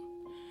head up.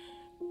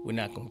 We're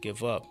not going to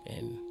give up.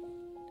 And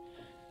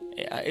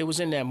it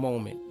was in that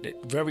moment,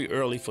 that very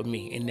early for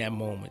me, in that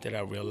moment that I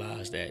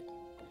realized that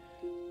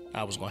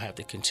I was going to have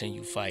to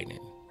continue fighting.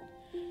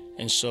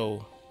 And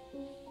so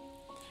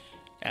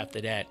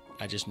after that,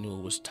 I just knew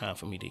it was time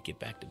for me to get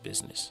back to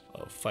business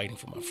of fighting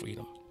for my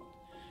freedom.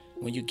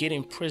 When you get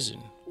in prison,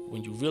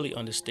 when you really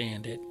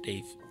understand that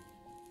they've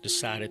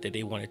decided that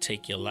they want to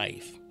take your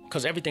life,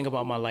 because everything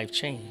about my life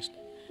changed.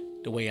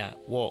 The way I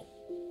walk,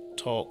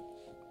 talk,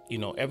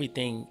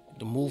 everything,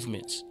 the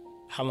movements,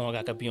 how long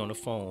I could be on the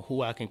phone,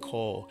 who I can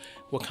call,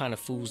 what kind of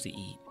foods to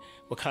eat,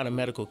 what kind of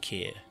medical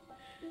care.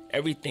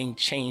 Everything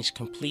changed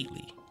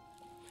completely.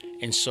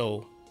 And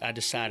so I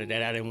decided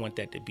that I didn't want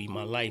that to be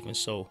my life. And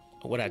so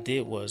what I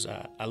did was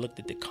I looked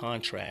at the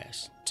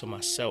contrast to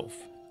myself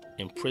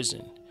in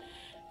prison.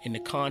 And the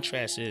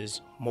contrast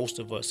is most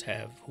of us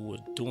who are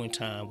doing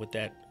time with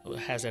that,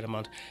 has that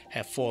amount,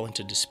 have fallen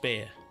to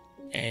despair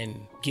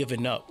and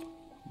given up,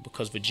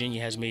 because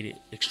Virginia has made it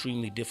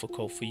extremely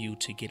difficult for you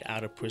to get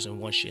out of prison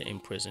once you're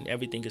in prison.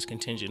 Everything is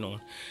contingent on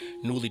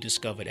newly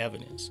discovered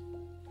evidence.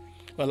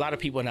 Well, a lot of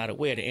people are not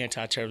aware the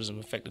Anti-Terrorism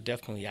Effective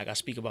Death Penalty Act, I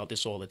speak about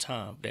this all the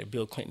time, that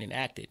Bill Clinton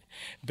enacted,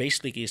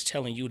 basically is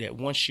telling you that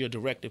once your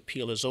direct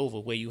appeal is over,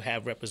 where you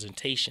have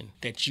representation,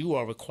 that you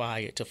are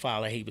required to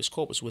file a habeas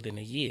corpus within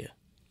a year.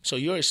 So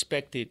you're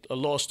expected, a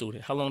law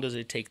student, how long does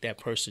it take that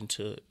person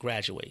to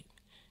graduate?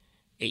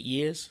 8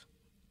 years?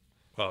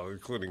 Well,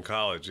 including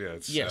college, yeah,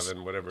 it's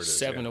 7, whatever it is.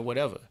 7 or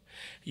whatever.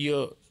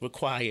 you're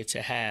required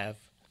to have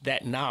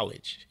that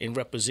knowledge and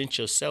represent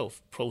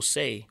yourself pro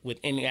se with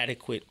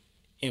inadequate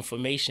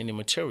information and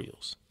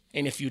materials.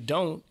 And if you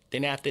don't,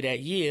 then after that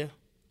year,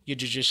 you're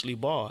judicially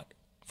barred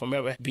from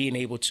ever being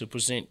able to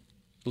present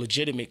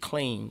legitimate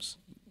claims,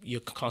 your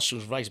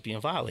constitutional rights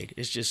being violated.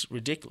 It's just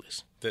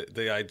ridiculous.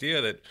 The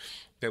idea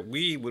that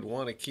we would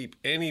want to keep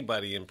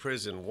anybody in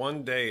prison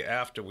one day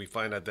after we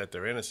find out that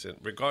they're innocent,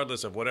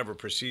 regardless of whatever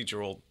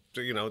procedural,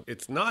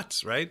 it's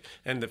nuts, right?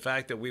 And the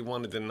fact that we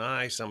want to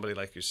deny somebody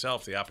like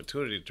yourself the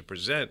opportunity to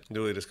present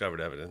newly discovered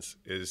evidence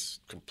is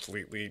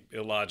completely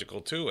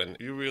illogical too. And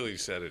you really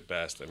said it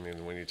best. I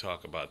mean, when you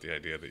talk about the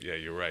idea that, yeah,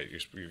 you're right.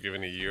 You're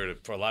given a year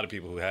for a lot of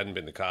people who hadn't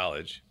been to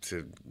college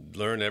to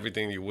learn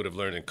everything you would have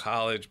learned in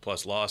college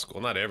plus law school.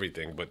 Not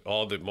everything, but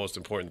all the most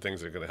important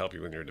things that are going to help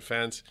you in your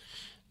defense.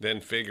 Then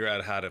figure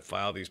out how to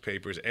file these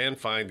papers and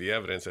find the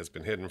evidence that's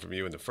been hidden from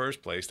you in the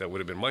first place that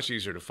would have been much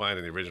easier to find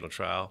in the original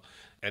trial,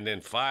 and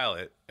then file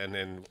it. And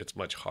then it's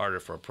much harder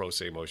for a pro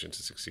se motion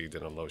to succeed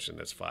than a motion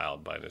that's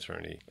filed by an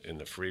attorney in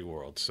the free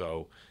world.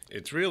 So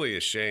it's really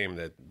a shame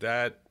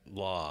that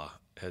law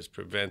has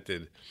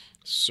prevented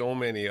so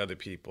many other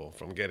people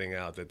from getting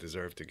out that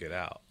deserve to get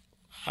out.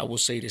 I will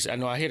say this. I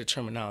know I hear the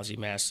terminology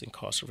mass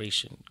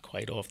incarceration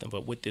quite often,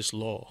 but with this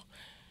law,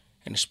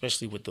 and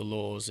especially with the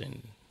laws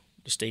in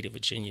the state of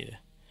Virginia,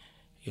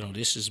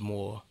 this is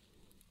more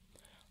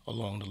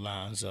along the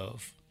lines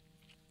of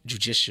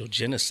judicial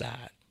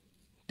genocide.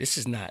 This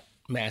is not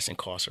mass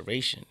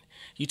incarceration.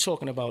 You're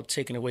talking about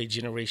taking away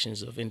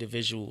generations of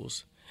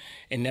individuals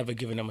and never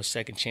giving them a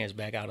second chance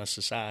back out in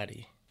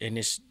society. And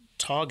it's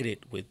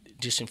targeted with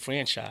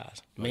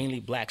disenfranchised,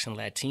 mainly blacks and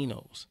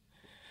Latinos.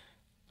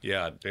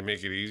 Yeah, they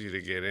make it easy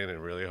to get in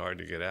and really hard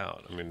to get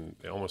out. I mean,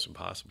 almost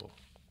impossible.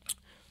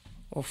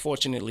 Well,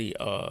 fortunately,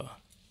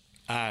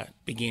 I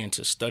began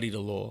to study the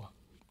law.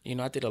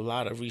 I did a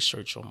lot of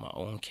research on my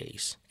own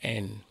case.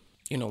 And,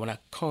 when I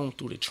combed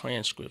through the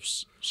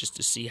transcripts just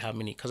to see how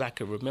many, because I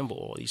could remember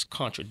all these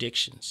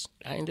contradictions,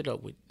 I ended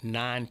up with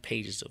 9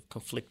 pages of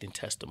conflicting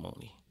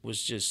testimony. It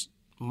was just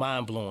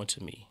mind-blowing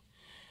to me.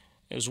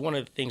 It was one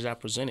of the things I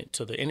presented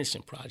to the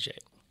Innocent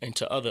Project and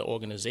to other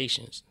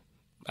organizations.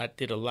 I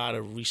did a lot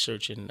of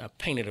research and I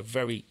painted a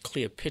very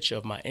clear picture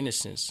of my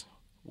innocence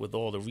with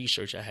all the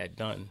research I had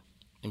done,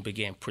 and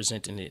began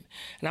presenting it.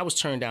 And I was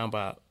turned down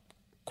by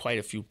quite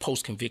a few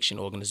post-conviction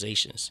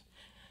organizations.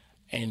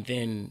 And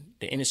then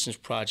the Innocence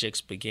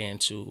Projects began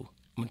to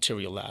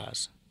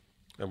materialize.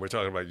 And we're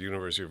talking about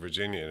University of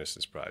Virginia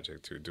Innocence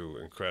Project, who do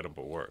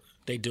incredible work.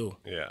 They do.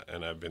 Yeah,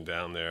 and I've been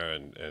down there,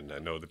 and I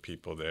know the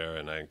people there,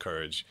 and I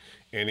encourage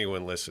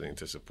anyone listening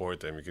to support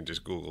them. You can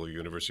just Google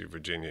University of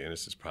Virginia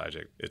Innocence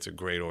Project. It's a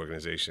great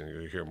organization.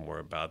 You'll hear more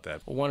about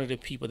that. One of the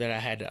people that I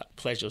had the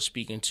pleasure of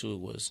speaking to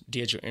was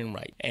Deirdre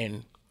Enright.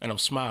 And I'm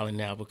smiling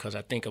now because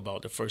I think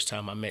about the first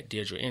time I met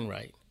Deirdre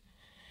Enright.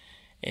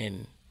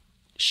 And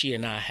she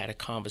and I had a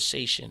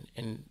conversation.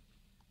 And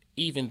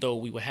even though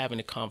we were having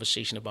a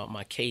conversation about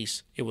my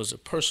case, it was a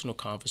personal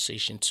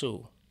conversation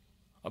too,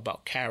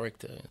 about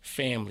character and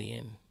family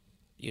and,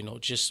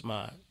 just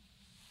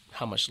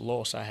how much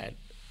loss I had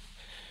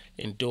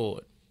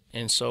endured.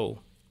 And so...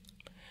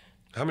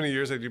 How many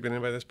years had you been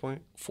in by this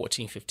point?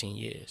 14, 15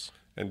 years.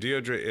 And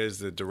Deirdre is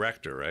the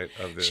director, right?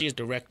 She is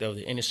director of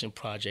the Innocent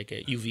Project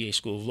at UVA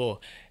School of Law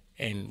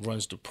and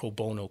runs the pro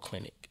bono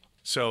clinic.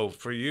 So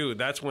for you,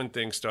 that's when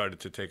things started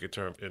to take a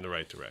turn in the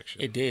right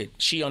direction. It did.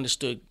 She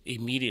understood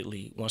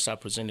immediately once I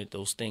presented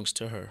those things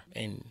to her,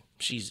 and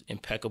she's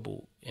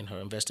impeccable in her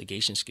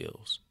investigation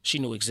skills. She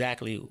knew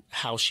exactly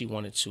how she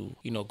wanted to,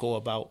 go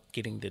about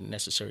getting the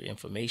necessary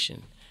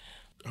information.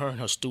 Her and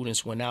her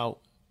students went out.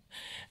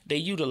 They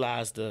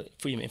utilized the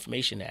Freedom of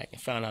Information Act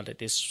and found out that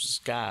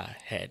this guy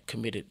had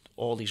committed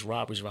all these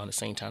robberies around the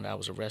same time that I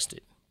was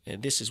arrested.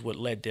 And this is what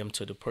led them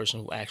to the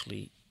person who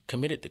actually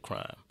committed the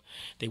crime.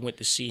 They went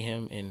to see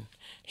him, and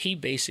he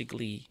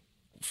basically,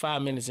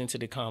 5 minutes into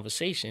the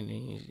conversation,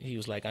 he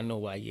was like, "I know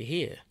why you're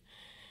here."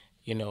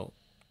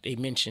 They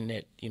mentioned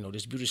that,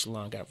 this beauty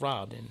salon got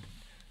robbed, and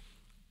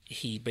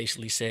he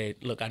basically said,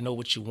 "Look, I know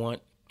what you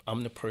want.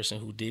 I'm the person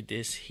who did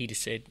this." He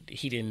just said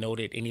he didn't know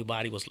that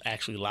anybody was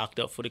actually locked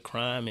up for the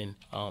crime, and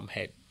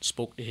had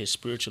spoke to his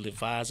spiritual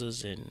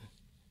advisors and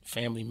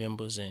family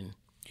members, and,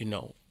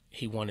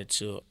 he wanted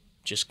to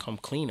just come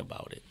clean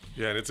about it.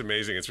 Yeah, and it's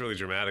amazing. It's really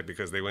dramatic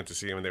because they went to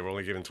see him and they were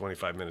only given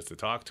 25 minutes to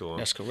talk to him.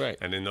 That's correct.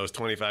 And in those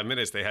 25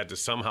 minutes, they had to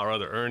somehow or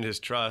other earn his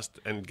trust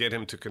and get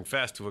him to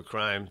confess to a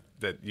crime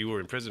that you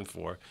were in prison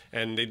for.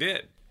 And they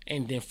did.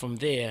 And then from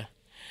there,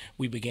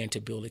 we began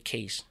to build a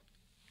case.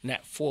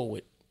 Not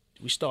forward.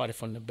 We started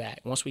from the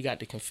back. Once we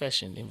got the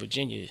confession in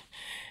Virginia,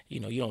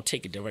 you don't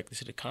take it directly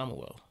to the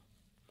Commonwealth,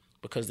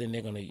 because then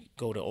they're going to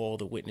go to all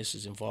the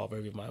witnesses involved.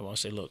 Everybody want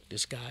to say, look,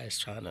 this guy is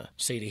trying to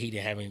say that he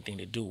didn't have anything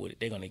to do with it.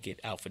 They're going to get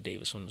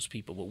affidavits from those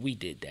people, but we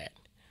did that.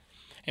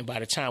 And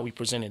by the time we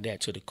presented that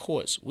to the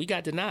courts, we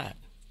got denied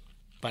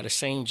by the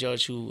same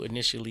judge who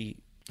initially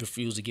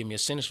refused to give me a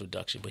sentence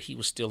reduction, but he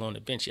was still on the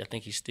bench. I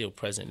think he's still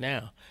present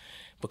now.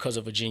 Because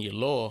of Virginia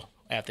law,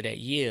 after that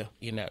year,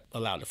 you're not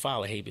allowed to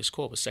file a habeas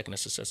corpus, second or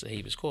successive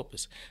habeas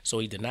corpus. So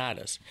he denied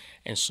us.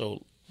 And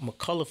so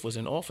McAuliffe was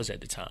in office at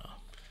the time.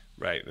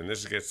 Right, and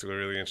this gets to a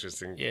really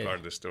interesting part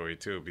of the story,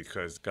 too,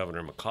 because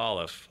Governor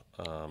McAuliffe,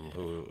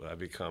 who I've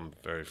become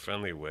very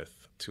friendly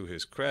with, to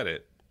his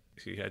credit,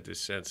 he had this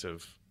sense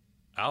of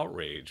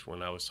outrage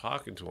when I was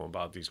talking to him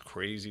about these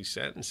crazy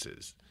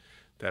sentences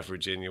that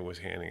Virginia was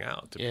handing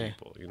out to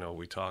people. You know,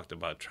 we talked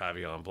about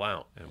Travion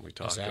Blount, and we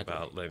talked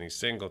about Lenny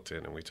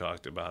Singleton, and we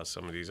talked about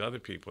some of these other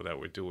people that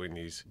were doing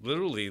these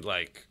literally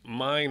like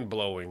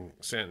mind-blowing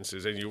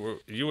sentences, and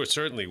you were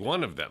certainly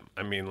one of them.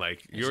 I mean,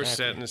 like, your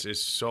sentence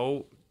is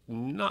so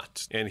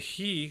nuts, and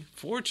he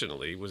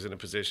fortunately was in a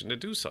position to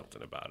do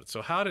something about it.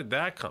 So how did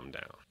that come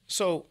down?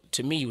 So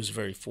to me, he was a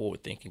very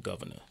forward-thinking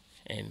governor.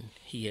 And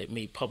he had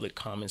made public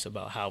comments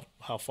about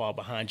how far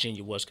behind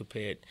Virginia was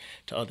compared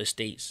to other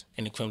states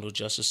in the criminal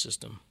justice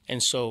system.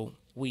 And so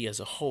we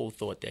as a whole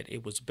thought that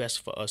it was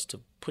best for us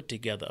to put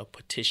together a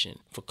petition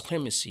for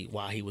clemency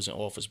while he was in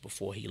office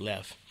before he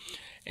left.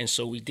 And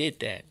so we did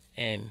that.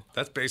 And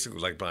that's basically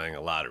like buying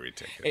a lottery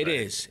ticket. It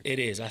is. It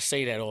is. I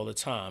say that all the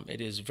time.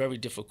 It is very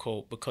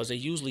difficult because they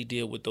usually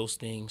deal with those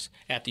things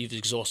after you've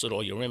exhausted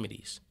all your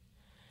remedies.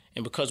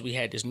 And because we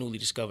had this newly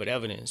discovered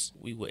evidence,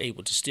 we were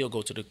able to still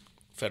go to the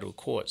federal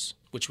courts,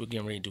 which we're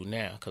getting ready to do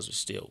now because it's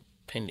still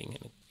pending.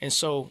 And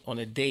so on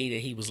the day that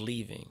he was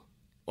leaving,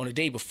 on the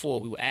day before,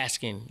 we were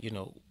asking, you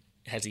know,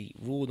 has he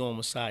ruled on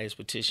Messiah's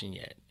petition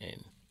yet?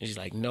 And he's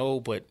like,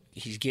 no, but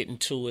he's getting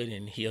to it,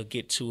 and he'll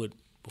get to it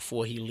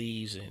before he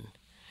leaves. And,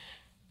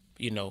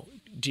 you know,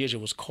 Deirdre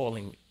was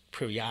calling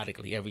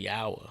periodically every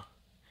hour.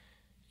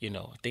 You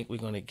know, I think we're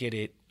going to get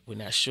it. We're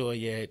not sure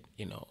yet.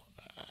 You know,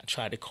 I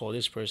tried to call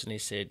this person. They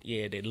said,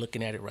 yeah, they're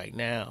looking at it right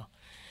now.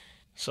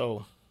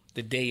 So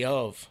the day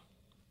of,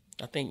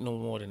 I think no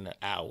more than an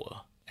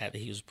hour after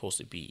he was supposed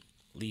to be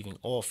leaving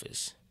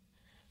office,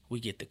 we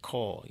get the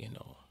call, you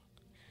know,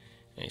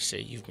 and they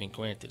say, you've been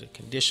granted a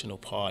conditional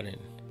pardon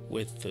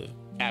with the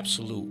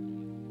absolute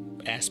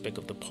aspect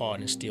of the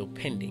pardon still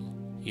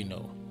pending, you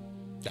know,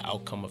 the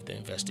outcome of the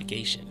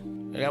investigation.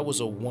 And that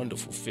was a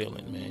wonderful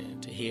feeling,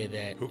 man, to hear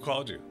that. Who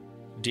called you?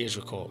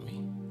 Deirdre called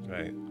me.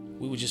 Right.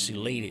 We were just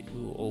elated.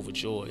 We were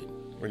overjoyed.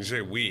 When you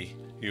say we,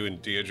 you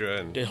and Deirdre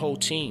and... The whole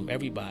team,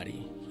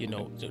 everybody. You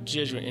know,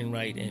 Deirdre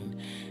Enright and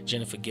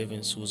Jennifer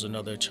Givens, who was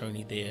another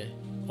attorney there,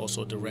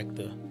 also a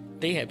director,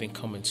 they had been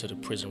coming to the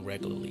prison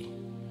regularly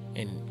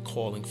and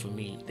calling for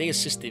me. They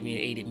assisted me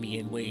and aided me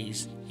in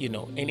ways, you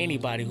know, and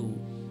anybody who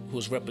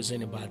was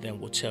represented by them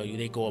will tell you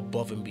they go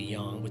above and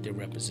beyond with their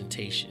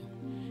representation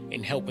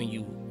in helping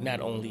you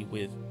not only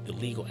with the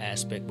legal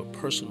aspect, but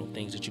personal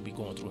things that you be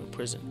going through in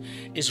prison.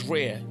 It's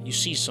rare you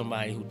see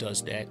somebody who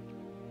does that,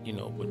 you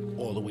know, with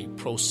all the way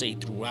pro se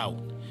throughout,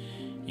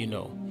 you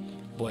know,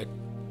 but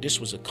this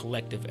was a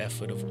collective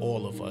effort of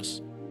all of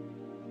us.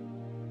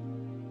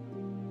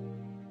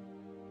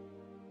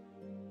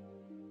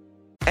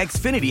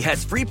 Xfinity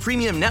has free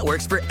premium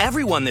networks for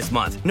everyone this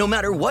month, no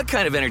matter what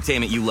kind of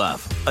entertainment you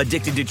love.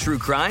 Addicted to true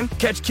crime?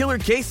 Catch killer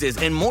cases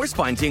and more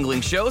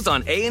spine-tingling shows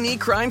on A&E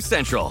Crime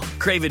Central.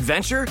 Crave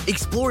adventure?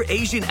 Explore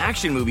Asian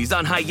action movies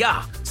on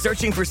Hi-Ya.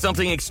 Searching for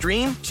something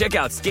extreme? Check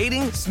out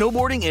skating,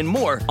 snowboarding, and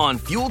more on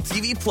Fuel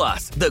TV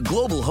Plus, the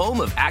global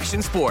home of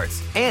action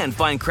sports. And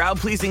find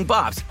crowd-pleasing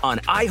bops on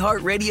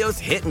iHeartRadio's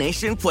Hit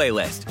Nation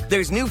playlist.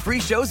 There's new free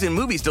shows and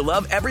movies to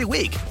love every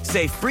week.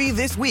 Say free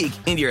this week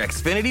in your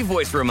Xfinity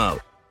voice remote.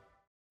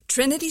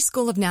 Trinity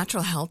School of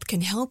Natural Health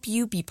can help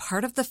you be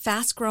part of the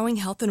fast-growing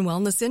health and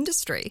wellness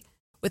industry.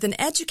 With an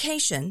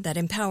education that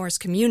empowers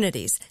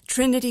communities,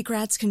 Trinity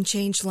grads can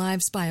change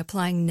lives by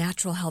applying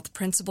natural health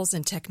principles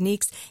and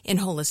techniques in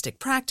holistic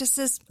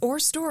practices or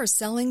stores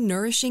selling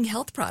nourishing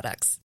health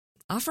products.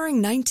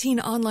 Offering 19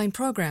 online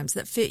programs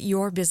that fit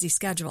your busy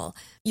schedule,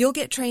 you'll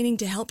get training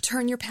to help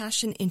turn your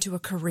passion into a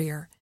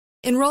career.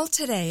 Enroll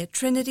today at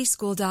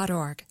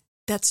trinityschool.org.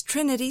 That's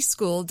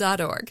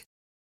trinityschool.org.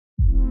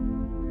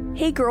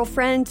 Hey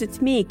girlfriends,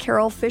 it's me,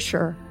 Carol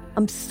Fisher.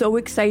 I'm so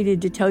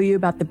excited to tell you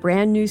about the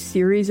brand new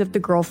series of The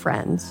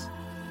Girlfriends.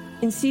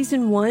 In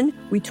season 1,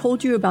 we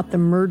told you about the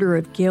murder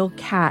of Gail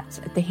Katz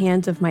at the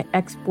hands of my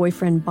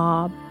ex-boyfriend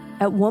Bob.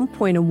 At one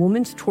point, a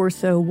woman's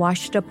torso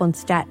washed up on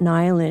Staten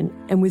Island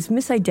and was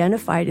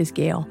misidentified as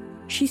Gail.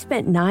 She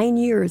spent 9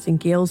 years in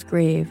Gail's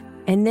grave,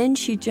 and then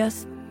she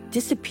just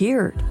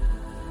disappeared.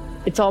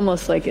 It's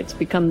almost like it's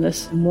become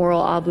this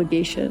moral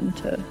obligation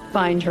to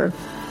find her.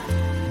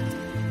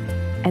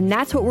 And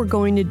that's what we're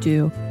going to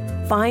do.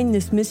 Find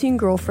this missing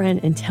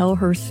girlfriend and tell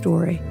her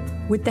story.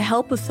 With the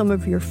help of some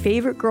of your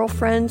favorite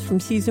girlfriends from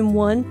season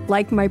 1,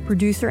 like my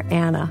producer,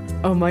 Anna.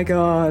 Oh my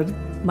God.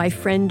 My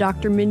friend,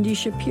 Dr. Mindy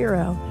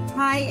Shapiro.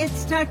 Hi,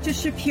 it's Dr.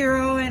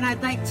 Shapiro, and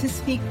I'd like to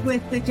speak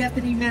with the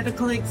Deputy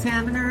Medical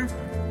Examiner.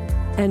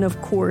 And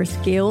of course,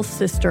 Gail's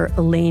sister,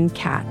 Elaine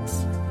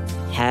Katz.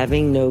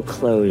 Having no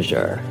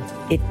closure,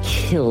 it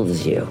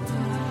kills you.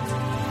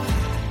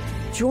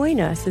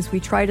 Join us as we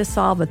try to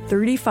solve a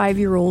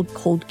 35-year-old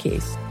cold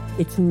case.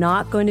 It's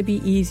not going to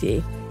be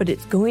easy, but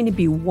it's going to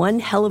be one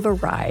hell of a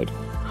ride.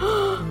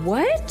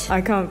 What?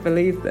 I can't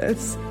believe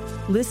this.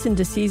 Listen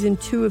to season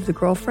 2 of The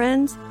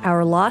Girlfriends,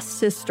 Our Lost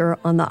Sister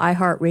on the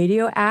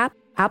iHeartRadio app,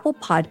 Apple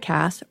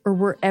Podcasts, or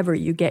wherever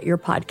you get your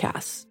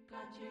podcasts.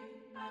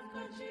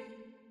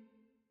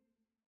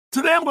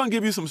 Today I'm going to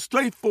give you some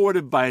straightforward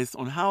advice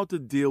on how to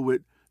deal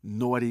with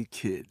naughty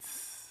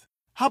kids.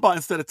 How about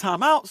instead of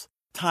timeouts,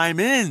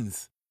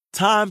 time-ins?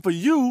 Time for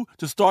you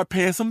to start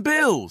paying some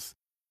bills.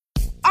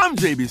 I'm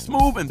JB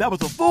Smoove, and that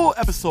was a full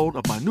episode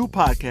of my new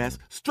podcast,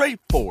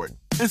 Straightforward,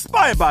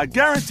 inspired by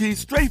guaranteed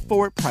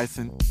straightforward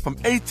pricing from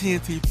AT&T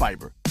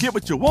Fiber. Get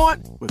what you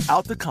want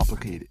without the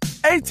complicated.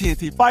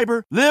 AT&T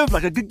Fiber, live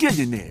like a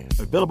gigillionaire.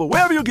 Available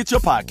wherever you get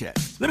your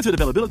podcasts. Limited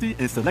availability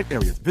in select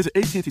areas. Visit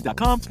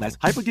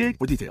AT&T.com/hypergig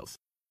for details.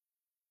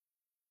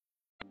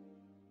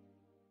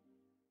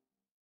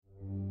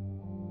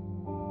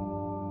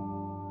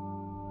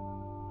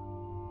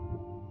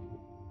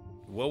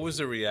 What was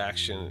the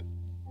reaction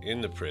in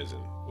the prison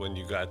when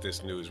you got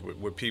this news?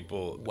 Were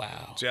people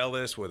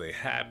jealous? Were they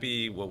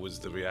happy? What was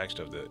the reaction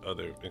of the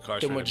other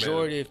incarcerated men? The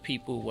majority of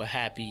people were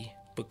happy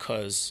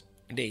because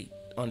they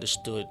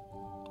understood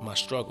my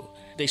struggle.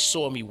 They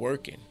saw me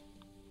working.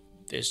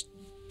 There's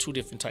two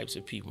different types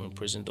of people in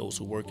prison, those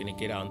who working to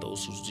get out and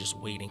those who's just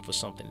waiting for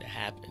something to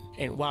happen.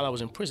 And while I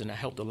was in prison, I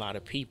helped a lot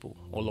of people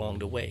along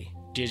the way.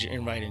 Deirdre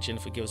Enright and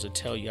Jennifer Givers will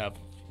tell you I've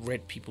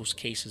read people's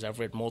cases. I've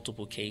read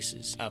multiple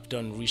cases. I've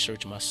done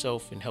research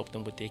myself and helped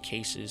them with their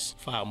cases,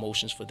 filed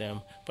motions for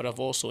them. But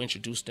I've also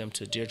introduced them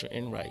to Deirdre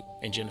Enright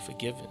and Jennifer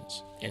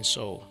Givens. And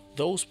so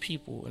those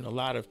people and a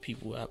lot of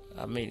people,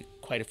 I made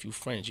quite a few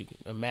friends. You can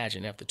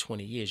imagine after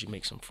 20 years, you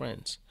make some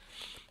friends.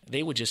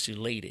 They were just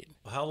elated.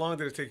 How long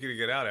did it take you to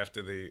get out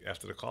after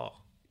the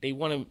call? They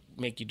want to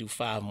make you do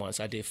 5 months.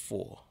 I did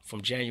 4,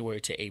 from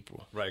January to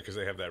April. Right, because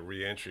they have that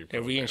reentry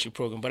program. That reentry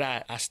program. But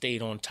I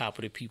stayed on top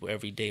of the people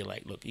every day.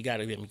 Like, look, you got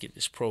to let me get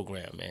this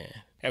program,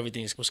 man.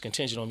 Everything was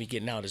contingent on me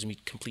getting out as me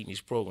completing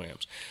these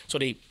programs. So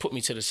they put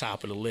me to the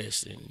top of the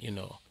list, and, you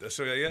know.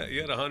 So yeah,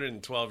 you had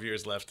 112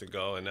 years left to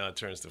go, and now it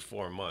turns to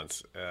 4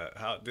 months.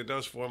 How did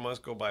those 4 months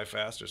go by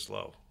fast or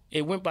slow?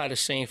 It went by the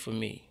same for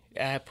me.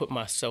 I had put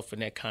myself in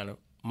that kind of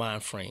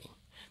mind frame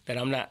that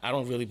I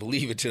don't really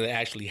believe it till it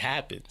actually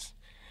happens.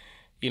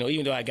 You know,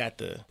 even though I got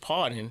the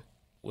pardon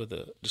with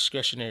a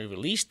discretionary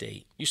release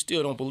date, you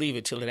still don't believe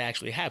it till it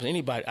actually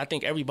happens. I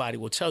think everybody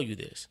will tell you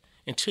this.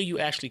 Until you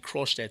actually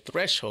cross that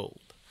threshold,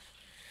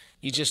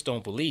 you just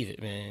don't believe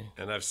it, man.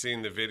 And I've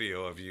seen the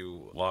video of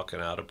you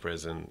walking out of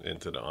prison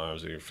into the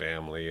arms of your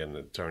family and the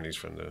attorneys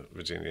from the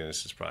Virginia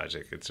Innocence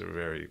Project. It's a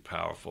very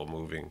powerful,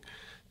 moving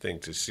thing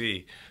to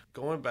see.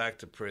 Going back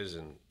to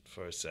prison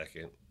for a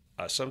second,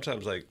 I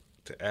sometimes like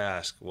to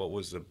ask what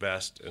was the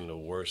best and the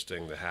worst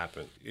thing that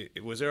happened.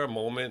 Was there a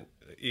moment,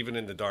 even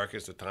in the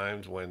darkest of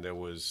times, when there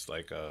was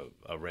like a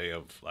ray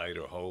of light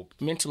or hope?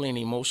 Mentally and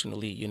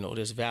emotionally, you know,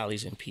 there's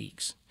valleys and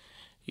peaks.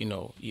 You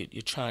know,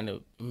 you're trying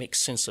to make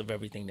sense of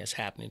everything that's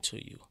happening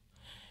to you.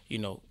 You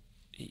know,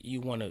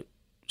 you want to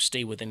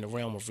stay within the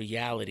realm of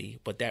reality,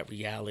 but that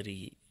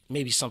reality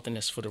may be something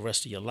that's for the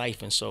rest of your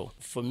life. And so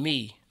for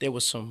me, there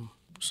was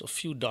a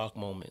few dark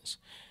moments.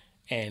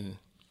 And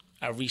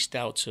I reached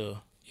out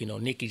to, you know,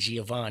 Nikki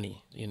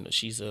Giovanni. You know,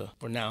 she's a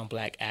renowned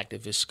black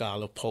activist,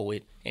 scholar,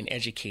 poet, and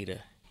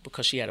educator,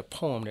 because she had a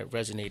poem that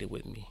resonated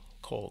with me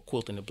called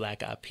Quilting the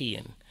Black Eyed Pea,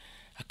 and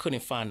I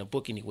couldn't find the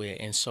book anywhere,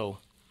 and so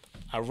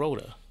I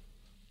wrote her.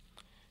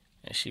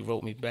 And she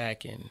wrote me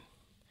back and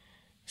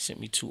sent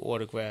me 2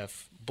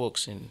 autographed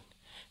books, and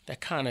that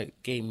kind of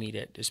gave me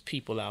that there's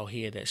people out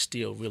here that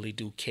still really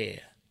do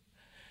care,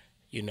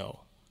 you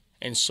know.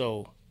 And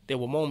so there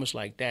were moments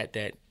like that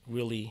that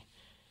really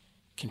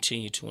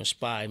continue to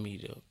inspire me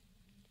to,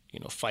 you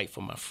know, fight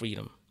for my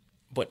freedom.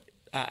 But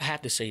I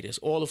have to say this,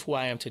 all of who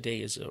I am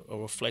today is a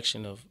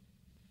reflection of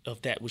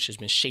that which has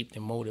been shaped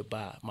and molded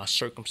by my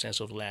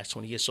circumstance over the last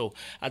 20 years. So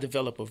I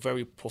developed a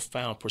very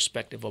profound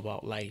perspective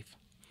about life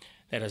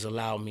that has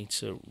allowed me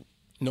to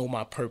know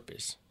my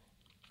purpose.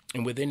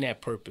 And within that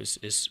purpose,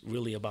 it's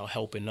really about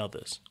helping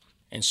others.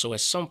 And so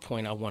at some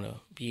point, I want to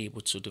be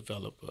able to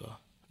develop a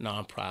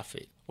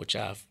nonprofit, which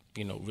I've,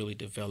 you know, really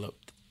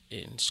developed.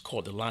 It's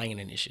called the Lion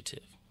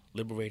Initiative,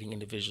 Liberating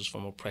Individuals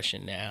from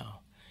Oppression Now.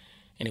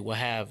 And it will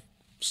have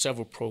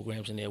several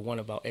programs in there, one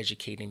about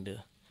educating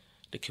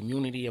the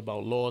community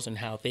about laws and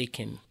how they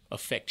can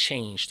affect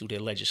change through their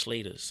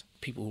legislators,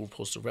 people who are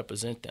supposed to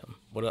represent them.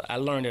 But I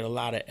learned that a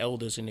lot of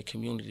elders in the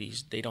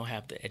communities, they don't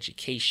have the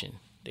education.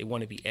 They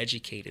want to be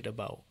educated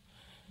about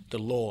the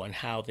law and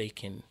how they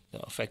can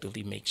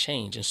effectively make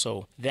change. And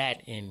so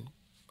that and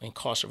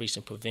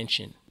incarceration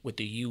prevention with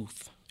the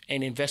youth,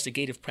 and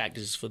investigative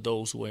practices for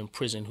those who are in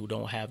prison who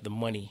don't have the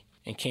money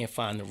and can't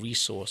find the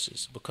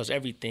resources, because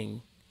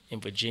everything in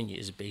Virginia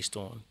is based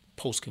on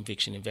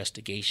post-conviction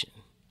investigation.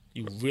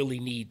 You really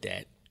need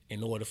that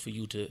in order for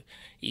you to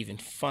even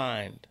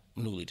find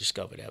newly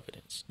discovered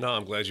evidence. No,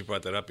 I'm glad you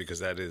brought that up, because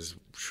that is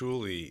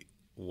truly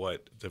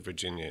what the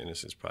Virginia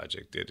Innocence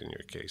Project did in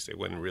your case. They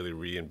went and really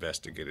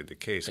reinvestigated the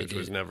case, which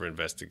was never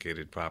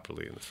investigated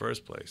properly in the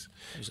first place.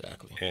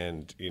 Exactly.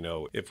 And,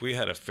 if we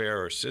had a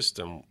fairer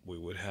system, we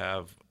would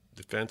have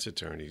defense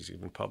attorneys,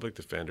 even public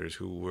defenders,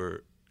 who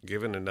were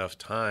given enough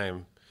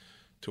time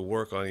to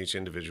work on each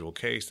individual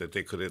case that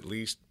they could at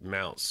least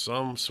mount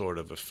some sort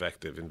of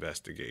effective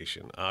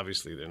investigation.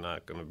 Obviously, they're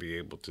not going to be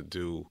able to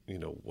do,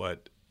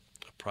 what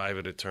a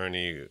private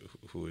attorney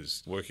who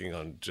is working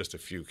on just a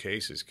few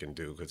cases can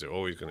do, because they're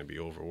always going to be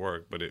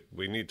overworked. But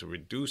we need to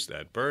reduce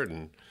that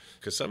burden,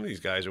 because some of these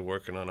guys are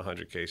working on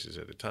 100 cases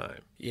at a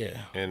time.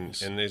 Yeah. And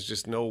there's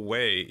just no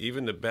way,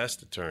 even the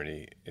best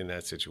attorney in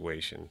that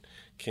situation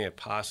can't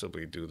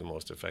possibly do the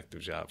most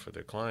effective job for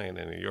their client.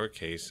 And in your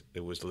case,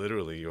 it was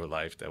literally your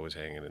life that was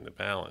hanging in the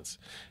balance.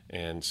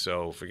 And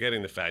so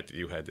forgetting the fact that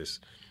you had this,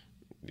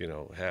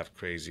 half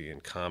crazy,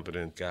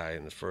 incompetent guy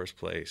in the first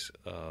place,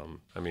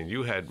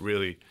 you had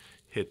really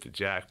hit the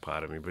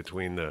jackpot.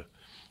 Between the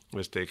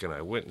mistaken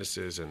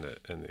eyewitnesses and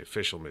the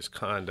official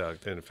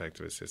misconduct,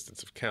 ineffective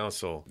assistance of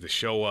counsel, the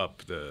show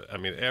up,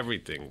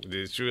 everything.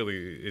 It's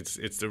really,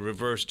 it's the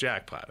reverse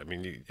jackpot.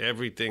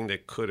 Everything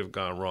that could have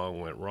gone wrong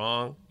went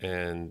wrong,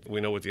 and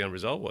we know what the end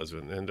result was.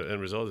 And the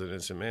end result is an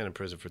innocent man in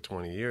prison for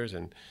 20 years,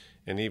 and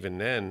even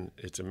then,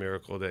 it's a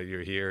miracle that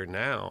you're here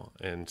now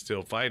and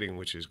still fighting,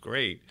 which is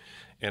great.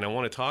 And I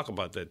want to talk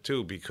about that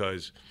too,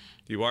 because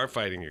you are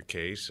fighting your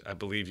case. I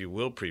believe you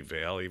will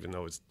prevail, even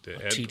though it's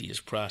a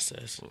tedious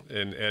process.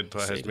 And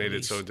EDPA has made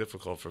it so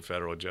difficult for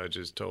federal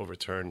judges to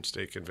overturn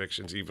state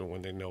convictions, even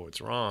when they know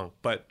it's wrong.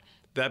 But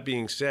that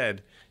being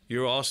said,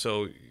 you're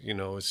also,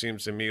 it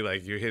seems to me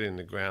like you're hitting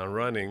the ground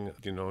running,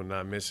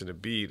 not missing a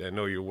beat. I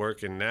know you're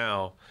working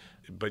now,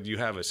 but you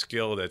have a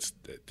skill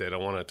that I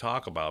want to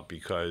talk about,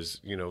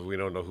 because, we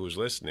don't know who's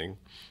listening.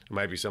 There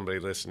might be somebody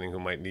listening who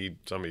might need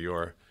some of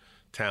your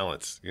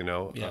talents,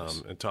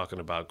 Yes. And talking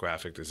about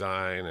graphic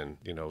design and,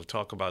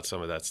 talk about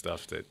some of that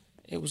stuff that...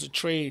 It was a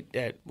trade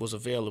that was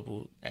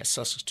available at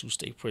Sussex 2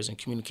 State Prison.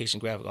 Communication,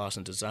 graphic arts,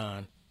 and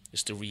design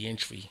is the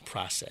reentry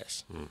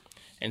process.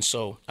 And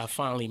so I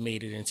finally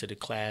made it into the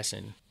class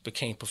and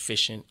became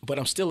proficient, but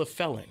I'm still a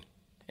felon.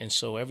 And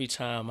so every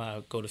time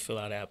I go to fill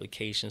out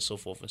applications, so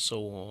forth and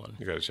so on.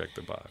 You got to check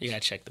the box. You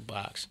got to check the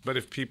box. But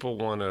if people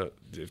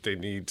if they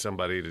need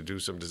somebody to do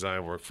some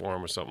design work for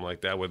them or something like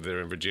that, whether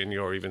they're in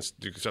Virginia or even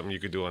do something you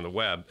could do on the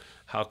web,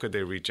 how could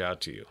they reach out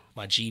to you?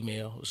 My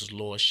Gmail, this is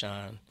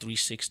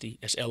LordShine360.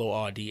 That's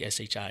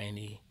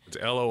LORDSHINE. It's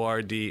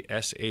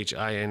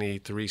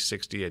LORDSHINE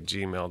 360 at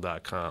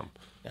gmail.com.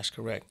 That's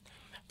correct.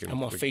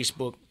 I'm on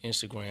Facebook,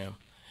 Instagram.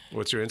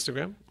 What's your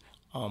Instagram?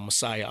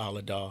 Messiah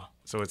Aladar.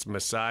 So it's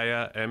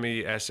Messiah,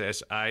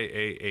 MESSIAH.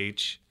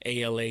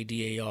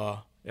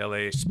 ALADAR.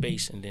 LA.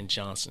 Space and then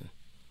Johnson.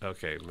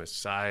 Okay,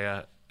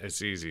 Messiah.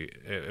 It's easy.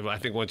 I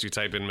think once you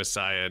type in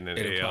Messiah and then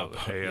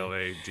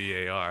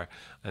ALADAR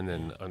and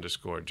then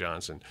 _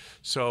 Johnson.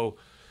 So,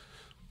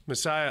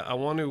 Messiah, I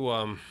want to,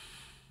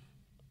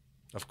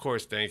 of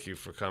course, thank you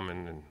for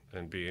coming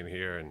and being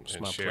here and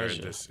sharing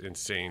pleasure. This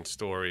insane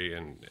story.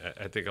 And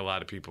I think a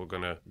lot of people are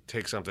going to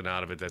take something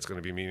out of it that's going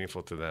to be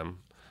meaningful to them.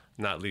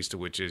 Not least of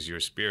which is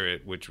your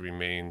spirit, which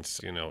remains,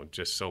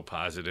 just so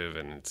positive,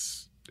 and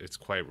it's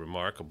quite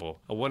remarkable.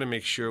 I want to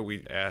make sure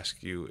we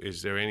ask you,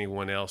 is there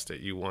anyone else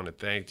that you want to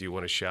thank? Do you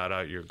want to shout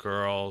out your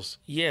girls?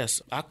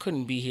 Yes, I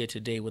couldn't be here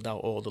today without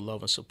all the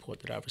love and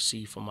support that I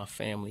received from my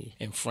family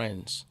and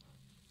friends.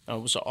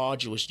 It was an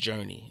arduous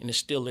journey, and it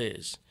still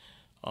is,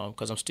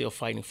 because I'm still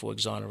fighting for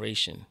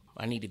exoneration.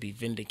 I need to be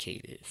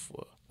vindicated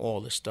for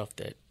all the stuff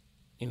that,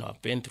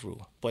 I've been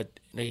through. But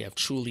they have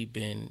truly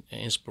been an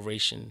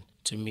inspiration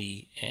to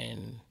me,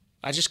 and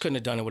I just couldn't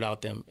have done it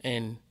without them.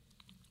 And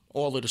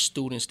all of the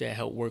students that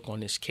helped work on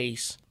this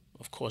case,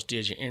 of course,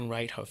 Deirdre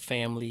Enright, her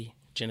family,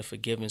 Jennifer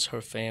Givens,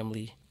 her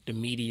family, the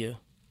media,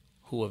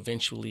 who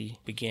eventually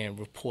began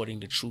reporting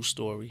the true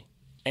story.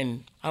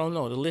 And I don't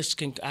know, the list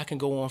I can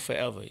go on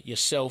forever.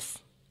 Yourself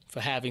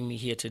for having me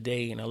here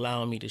today and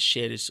allowing me to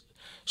share this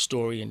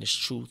story and this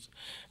truth,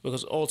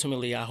 because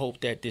ultimately I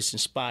hope that this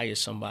inspires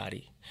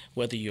somebody.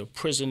 Whether you're a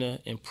prisoner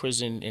in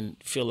prison and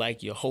feel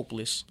like you're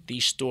hopeless,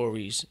 these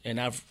stories, and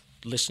I've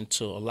listened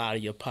to a lot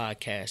of your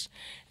podcasts,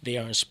 they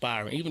are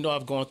inspiring. Even though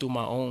I've gone through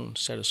my own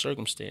set of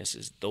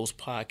circumstances, those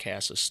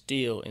podcasts are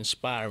still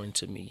inspiring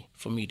to me,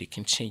 for me to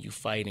continue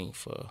fighting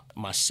for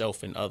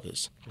myself and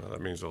others. Well,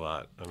 that means a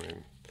lot.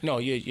 No,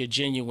 you're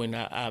genuine.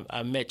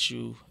 I met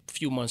you a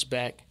few months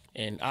back,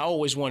 and I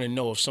always want to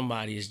know if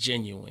somebody is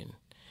genuine,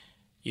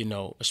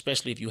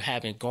 especially if you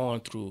haven't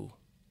gone through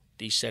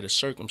these set of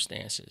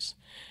circumstances.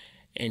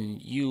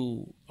 And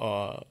you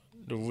are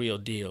the real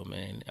deal,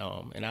 man.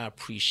 And I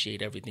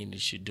appreciate everything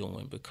that you're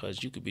doing,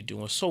 because you could be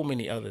doing so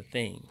many other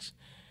things.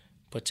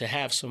 But to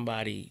have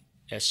somebody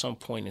at some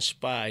point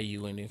inspire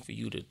you, and then for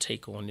you to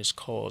take on this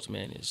cause,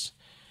 man, is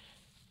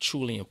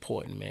truly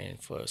important, man,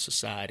 for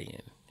society.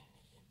 And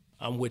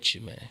I'm with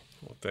you, man.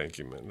 Well, thank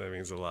you, man. That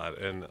means a lot.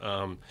 And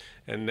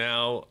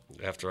now,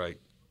 after I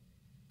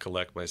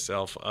collect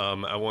myself,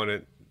 I want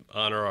to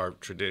honor our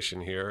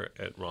tradition here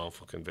at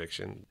Wrongful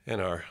Conviction.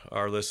 And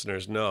our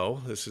listeners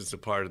know this is the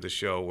part of the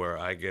show where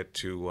I get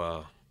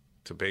to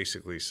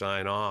basically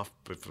sign off.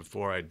 But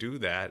before I do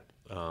that,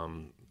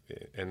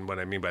 and what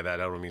I mean by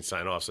that, I don't mean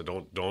sign off, so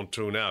don't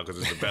tune out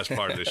because it's the best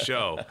part of the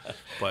show.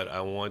 But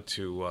I want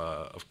to,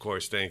 of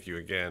course, thank you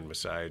again,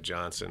 Messiah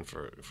Johnson,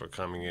 for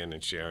coming in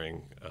and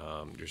sharing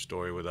your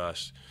story with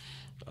us.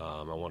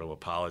 I want to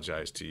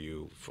apologize to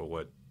you for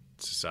what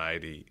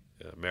society,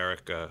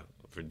 America,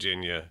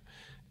 Virginia,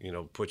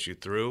 put you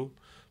through.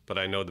 But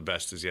I know the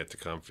best is yet to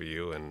come for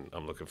you, and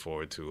I'm looking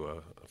forward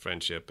to a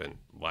friendship and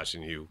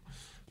watching you,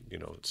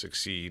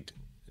 succeed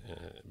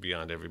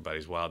beyond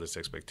everybody's wildest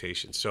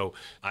expectations. So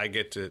I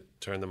get to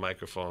turn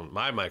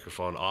my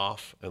microphone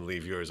off and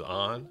leave yours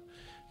on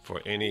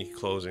for any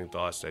closing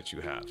thoughts that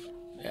you have.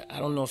 I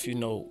don't know if you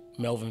know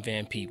Melvin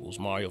Van Peebles,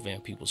 Mario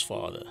Van Peebles'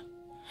 father.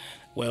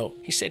 Well,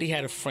 he said he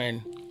had a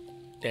friend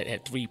that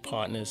had 3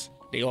 partners.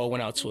 They all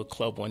went out to a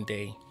club one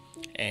day,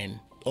 and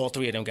all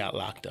 3 of them got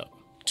locked up.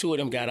 2 of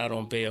them got out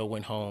on bail,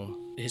 went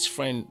home. His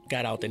friend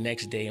got out the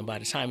next day, and by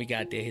the time he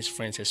got there, his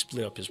friends had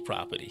split up his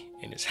property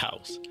in his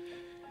house,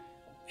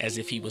 as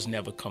if he was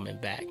never coming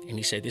back. And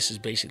he said this is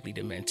basically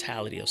the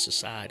mentality of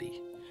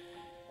society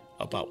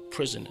about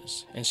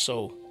prisoners. And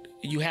so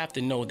you have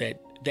to know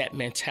that that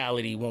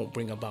mentality won't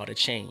bring about a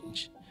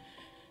change.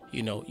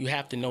 You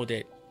have to know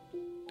that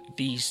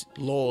these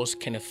laws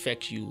can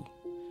affect you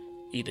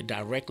either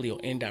directly or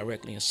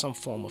indirectly in some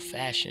form or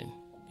fashion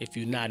if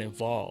you're not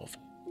involved.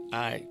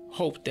 I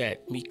hope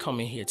that me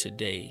coming here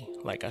today,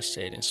 like I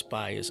said,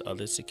 inspires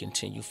others to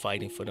continue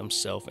fighting for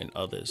themselves and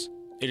others.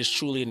 It is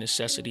truly a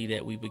necessity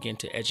that we begin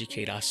to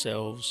educate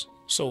ourselves.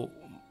 So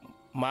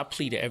my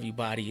plea to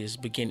everybody is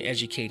begin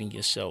educating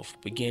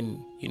yourself,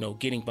 begin,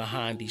 getting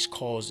behind these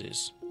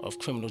causes of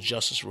criminal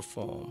justice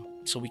reform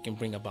so we can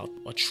bring about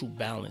a true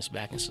balance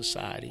back in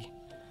society.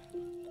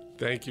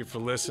 Thank you for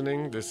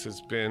listening. This has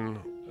been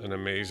an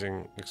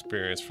amazing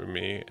experience for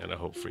me, and I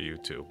hope for you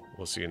too.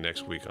 We'll see you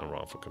next week on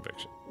Wrongful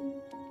Conviction.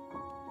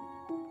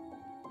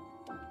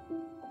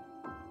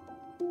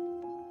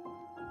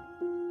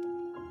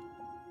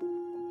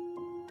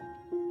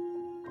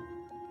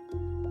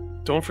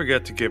 Don't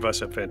forget to give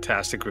us a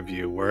fantastic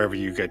review wherever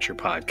you get your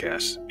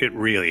podcasts. It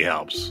really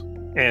helps.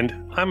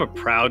 And I'm a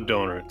proud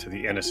donor to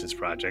the Innocence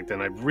Project,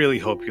 and I really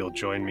hope you'll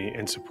join me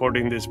in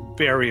supporting this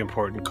very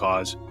important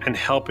cause and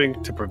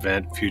helping to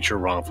prevent future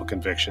wrongful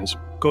convictions.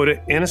 Go to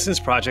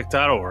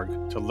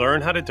innocenceproject.org to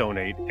learn how to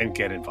donate and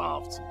get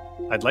involved.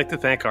 I'd like to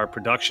thank our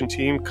production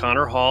team,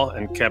 Connor Hall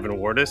and Kevin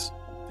Wardis.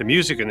 The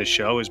music in the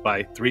show is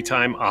by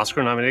 3-time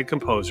Oscar-nominated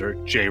composer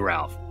Jay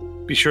Ralph.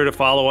 Be sure to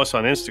follow us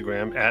on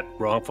Instagram at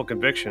Wrongful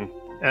Conviction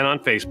and on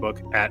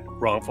Facebook at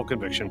Wrongful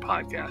Conviction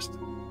Podcast.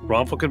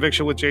 Wrongful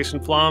Conviction with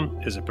Jason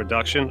Flom is a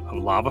production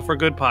of Lava for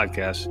Good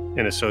Podcast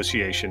in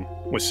association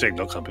with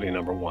Signal Company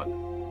No.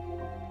 1.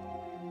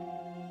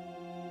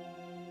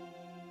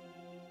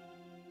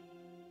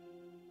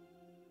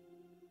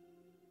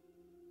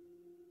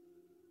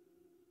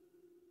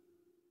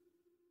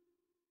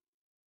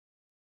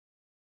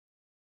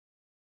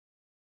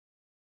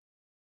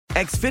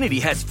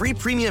 Xfinity has free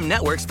premium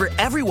networks for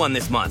everyone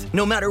this month,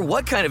 no matter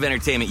what kind of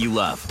entertainment you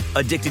love.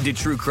 Addicted to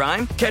true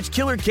crime? Catch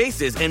killer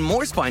cases and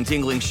more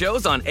spine-tingling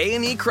shows on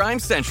A&E Crime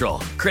Central.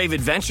 Crave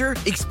adventure?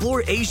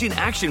 Explore Asian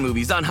action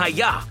movies on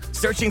Hi-Ya.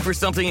 Searching for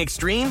something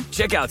extreme?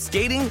 Check out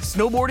skating,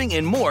 snowboarding,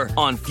 and more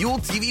on Fuel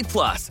TV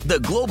Plus, the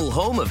global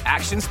home of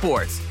action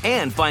sports.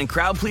 And find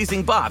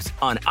crowd-pleasing bops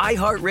on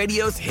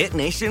iHeartRadio's Hit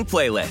Nation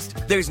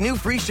playlist. There's new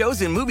free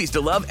shows and movies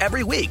to love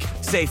every week.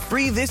 Say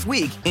free this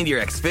week in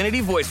your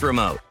Xfinity voice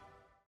remote.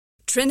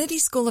 Trinity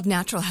School of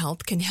Natural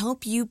Health can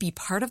help you be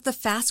part of the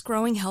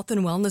fast-growing health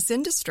and wellness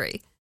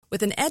industry.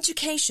 With an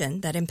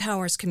education that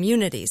empowers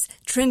communities,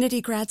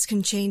 Trinity grads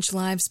can change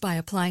lives by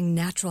applying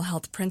natural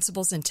health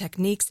principles and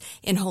techniques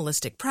in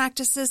holistic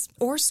practices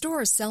or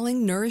stores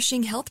selling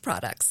nourishing health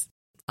products.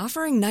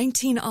 Offering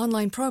 19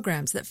 online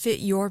programs that fit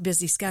your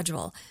busy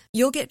schedule,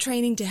 you'll get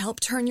training to help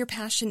turn your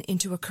passion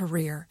into a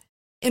career.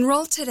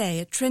 Enroll today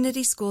at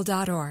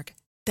trinityschool.org.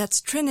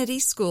 That's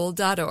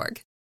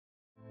trinityschool.org.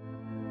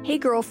 Hey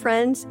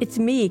girlfriends, it's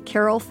me,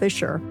 Carol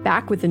Fisher,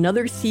 back with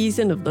another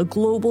season of the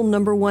global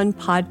 #1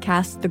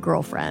 podcast, The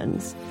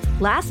Girlfriends.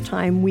 Last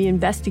time, we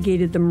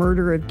investigated the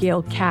murder of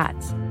Gail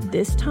Katz.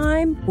 This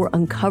time, we're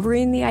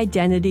uncovering the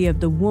identity of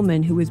the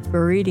woman who was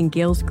buried in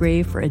Gail's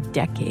grave for a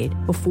decade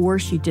before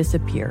she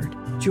disappeared.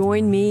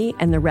 Join me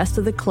and the rest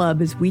of the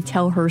club as we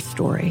tell her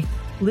story.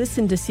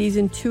 Listen to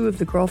Season 2 of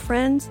The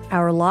Girlfriends,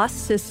 Our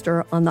Lost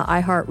Sister on the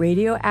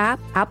iHeartRadio app,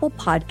 Apple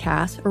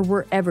Podcasts, or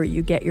wherever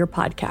you get your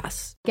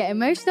podcasts. Get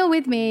emotional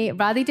with me,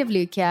 Radhi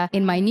Devlukia,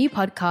 in my new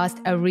podcast,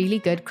 A Really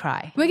Good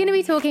Cry. We're going to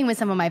be talking with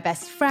some of my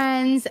best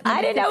friends.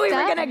 I didn't know we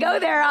were going to go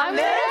there on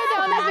this.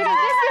 honest because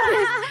this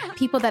is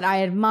people that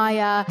I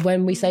admire.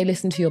 When we say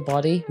listen to your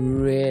body,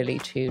 really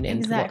tune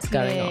into what's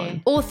going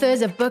on.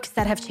 Authors of books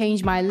that have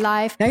changed my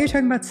life. Now you're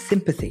talking about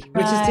sympathy,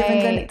 which is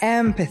different than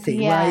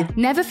empathy, right?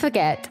 Never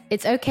forget,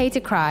 it's okay to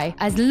cry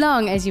as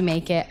long as you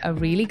make it a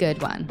really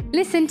good one.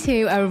 Listen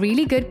to A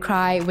Really Good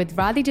Cry with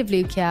Radhi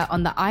Devlukia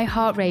on the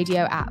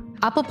iHeartRadio app,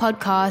 Apple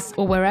Podcasts,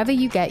 or wherever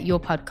you get your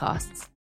podcasts.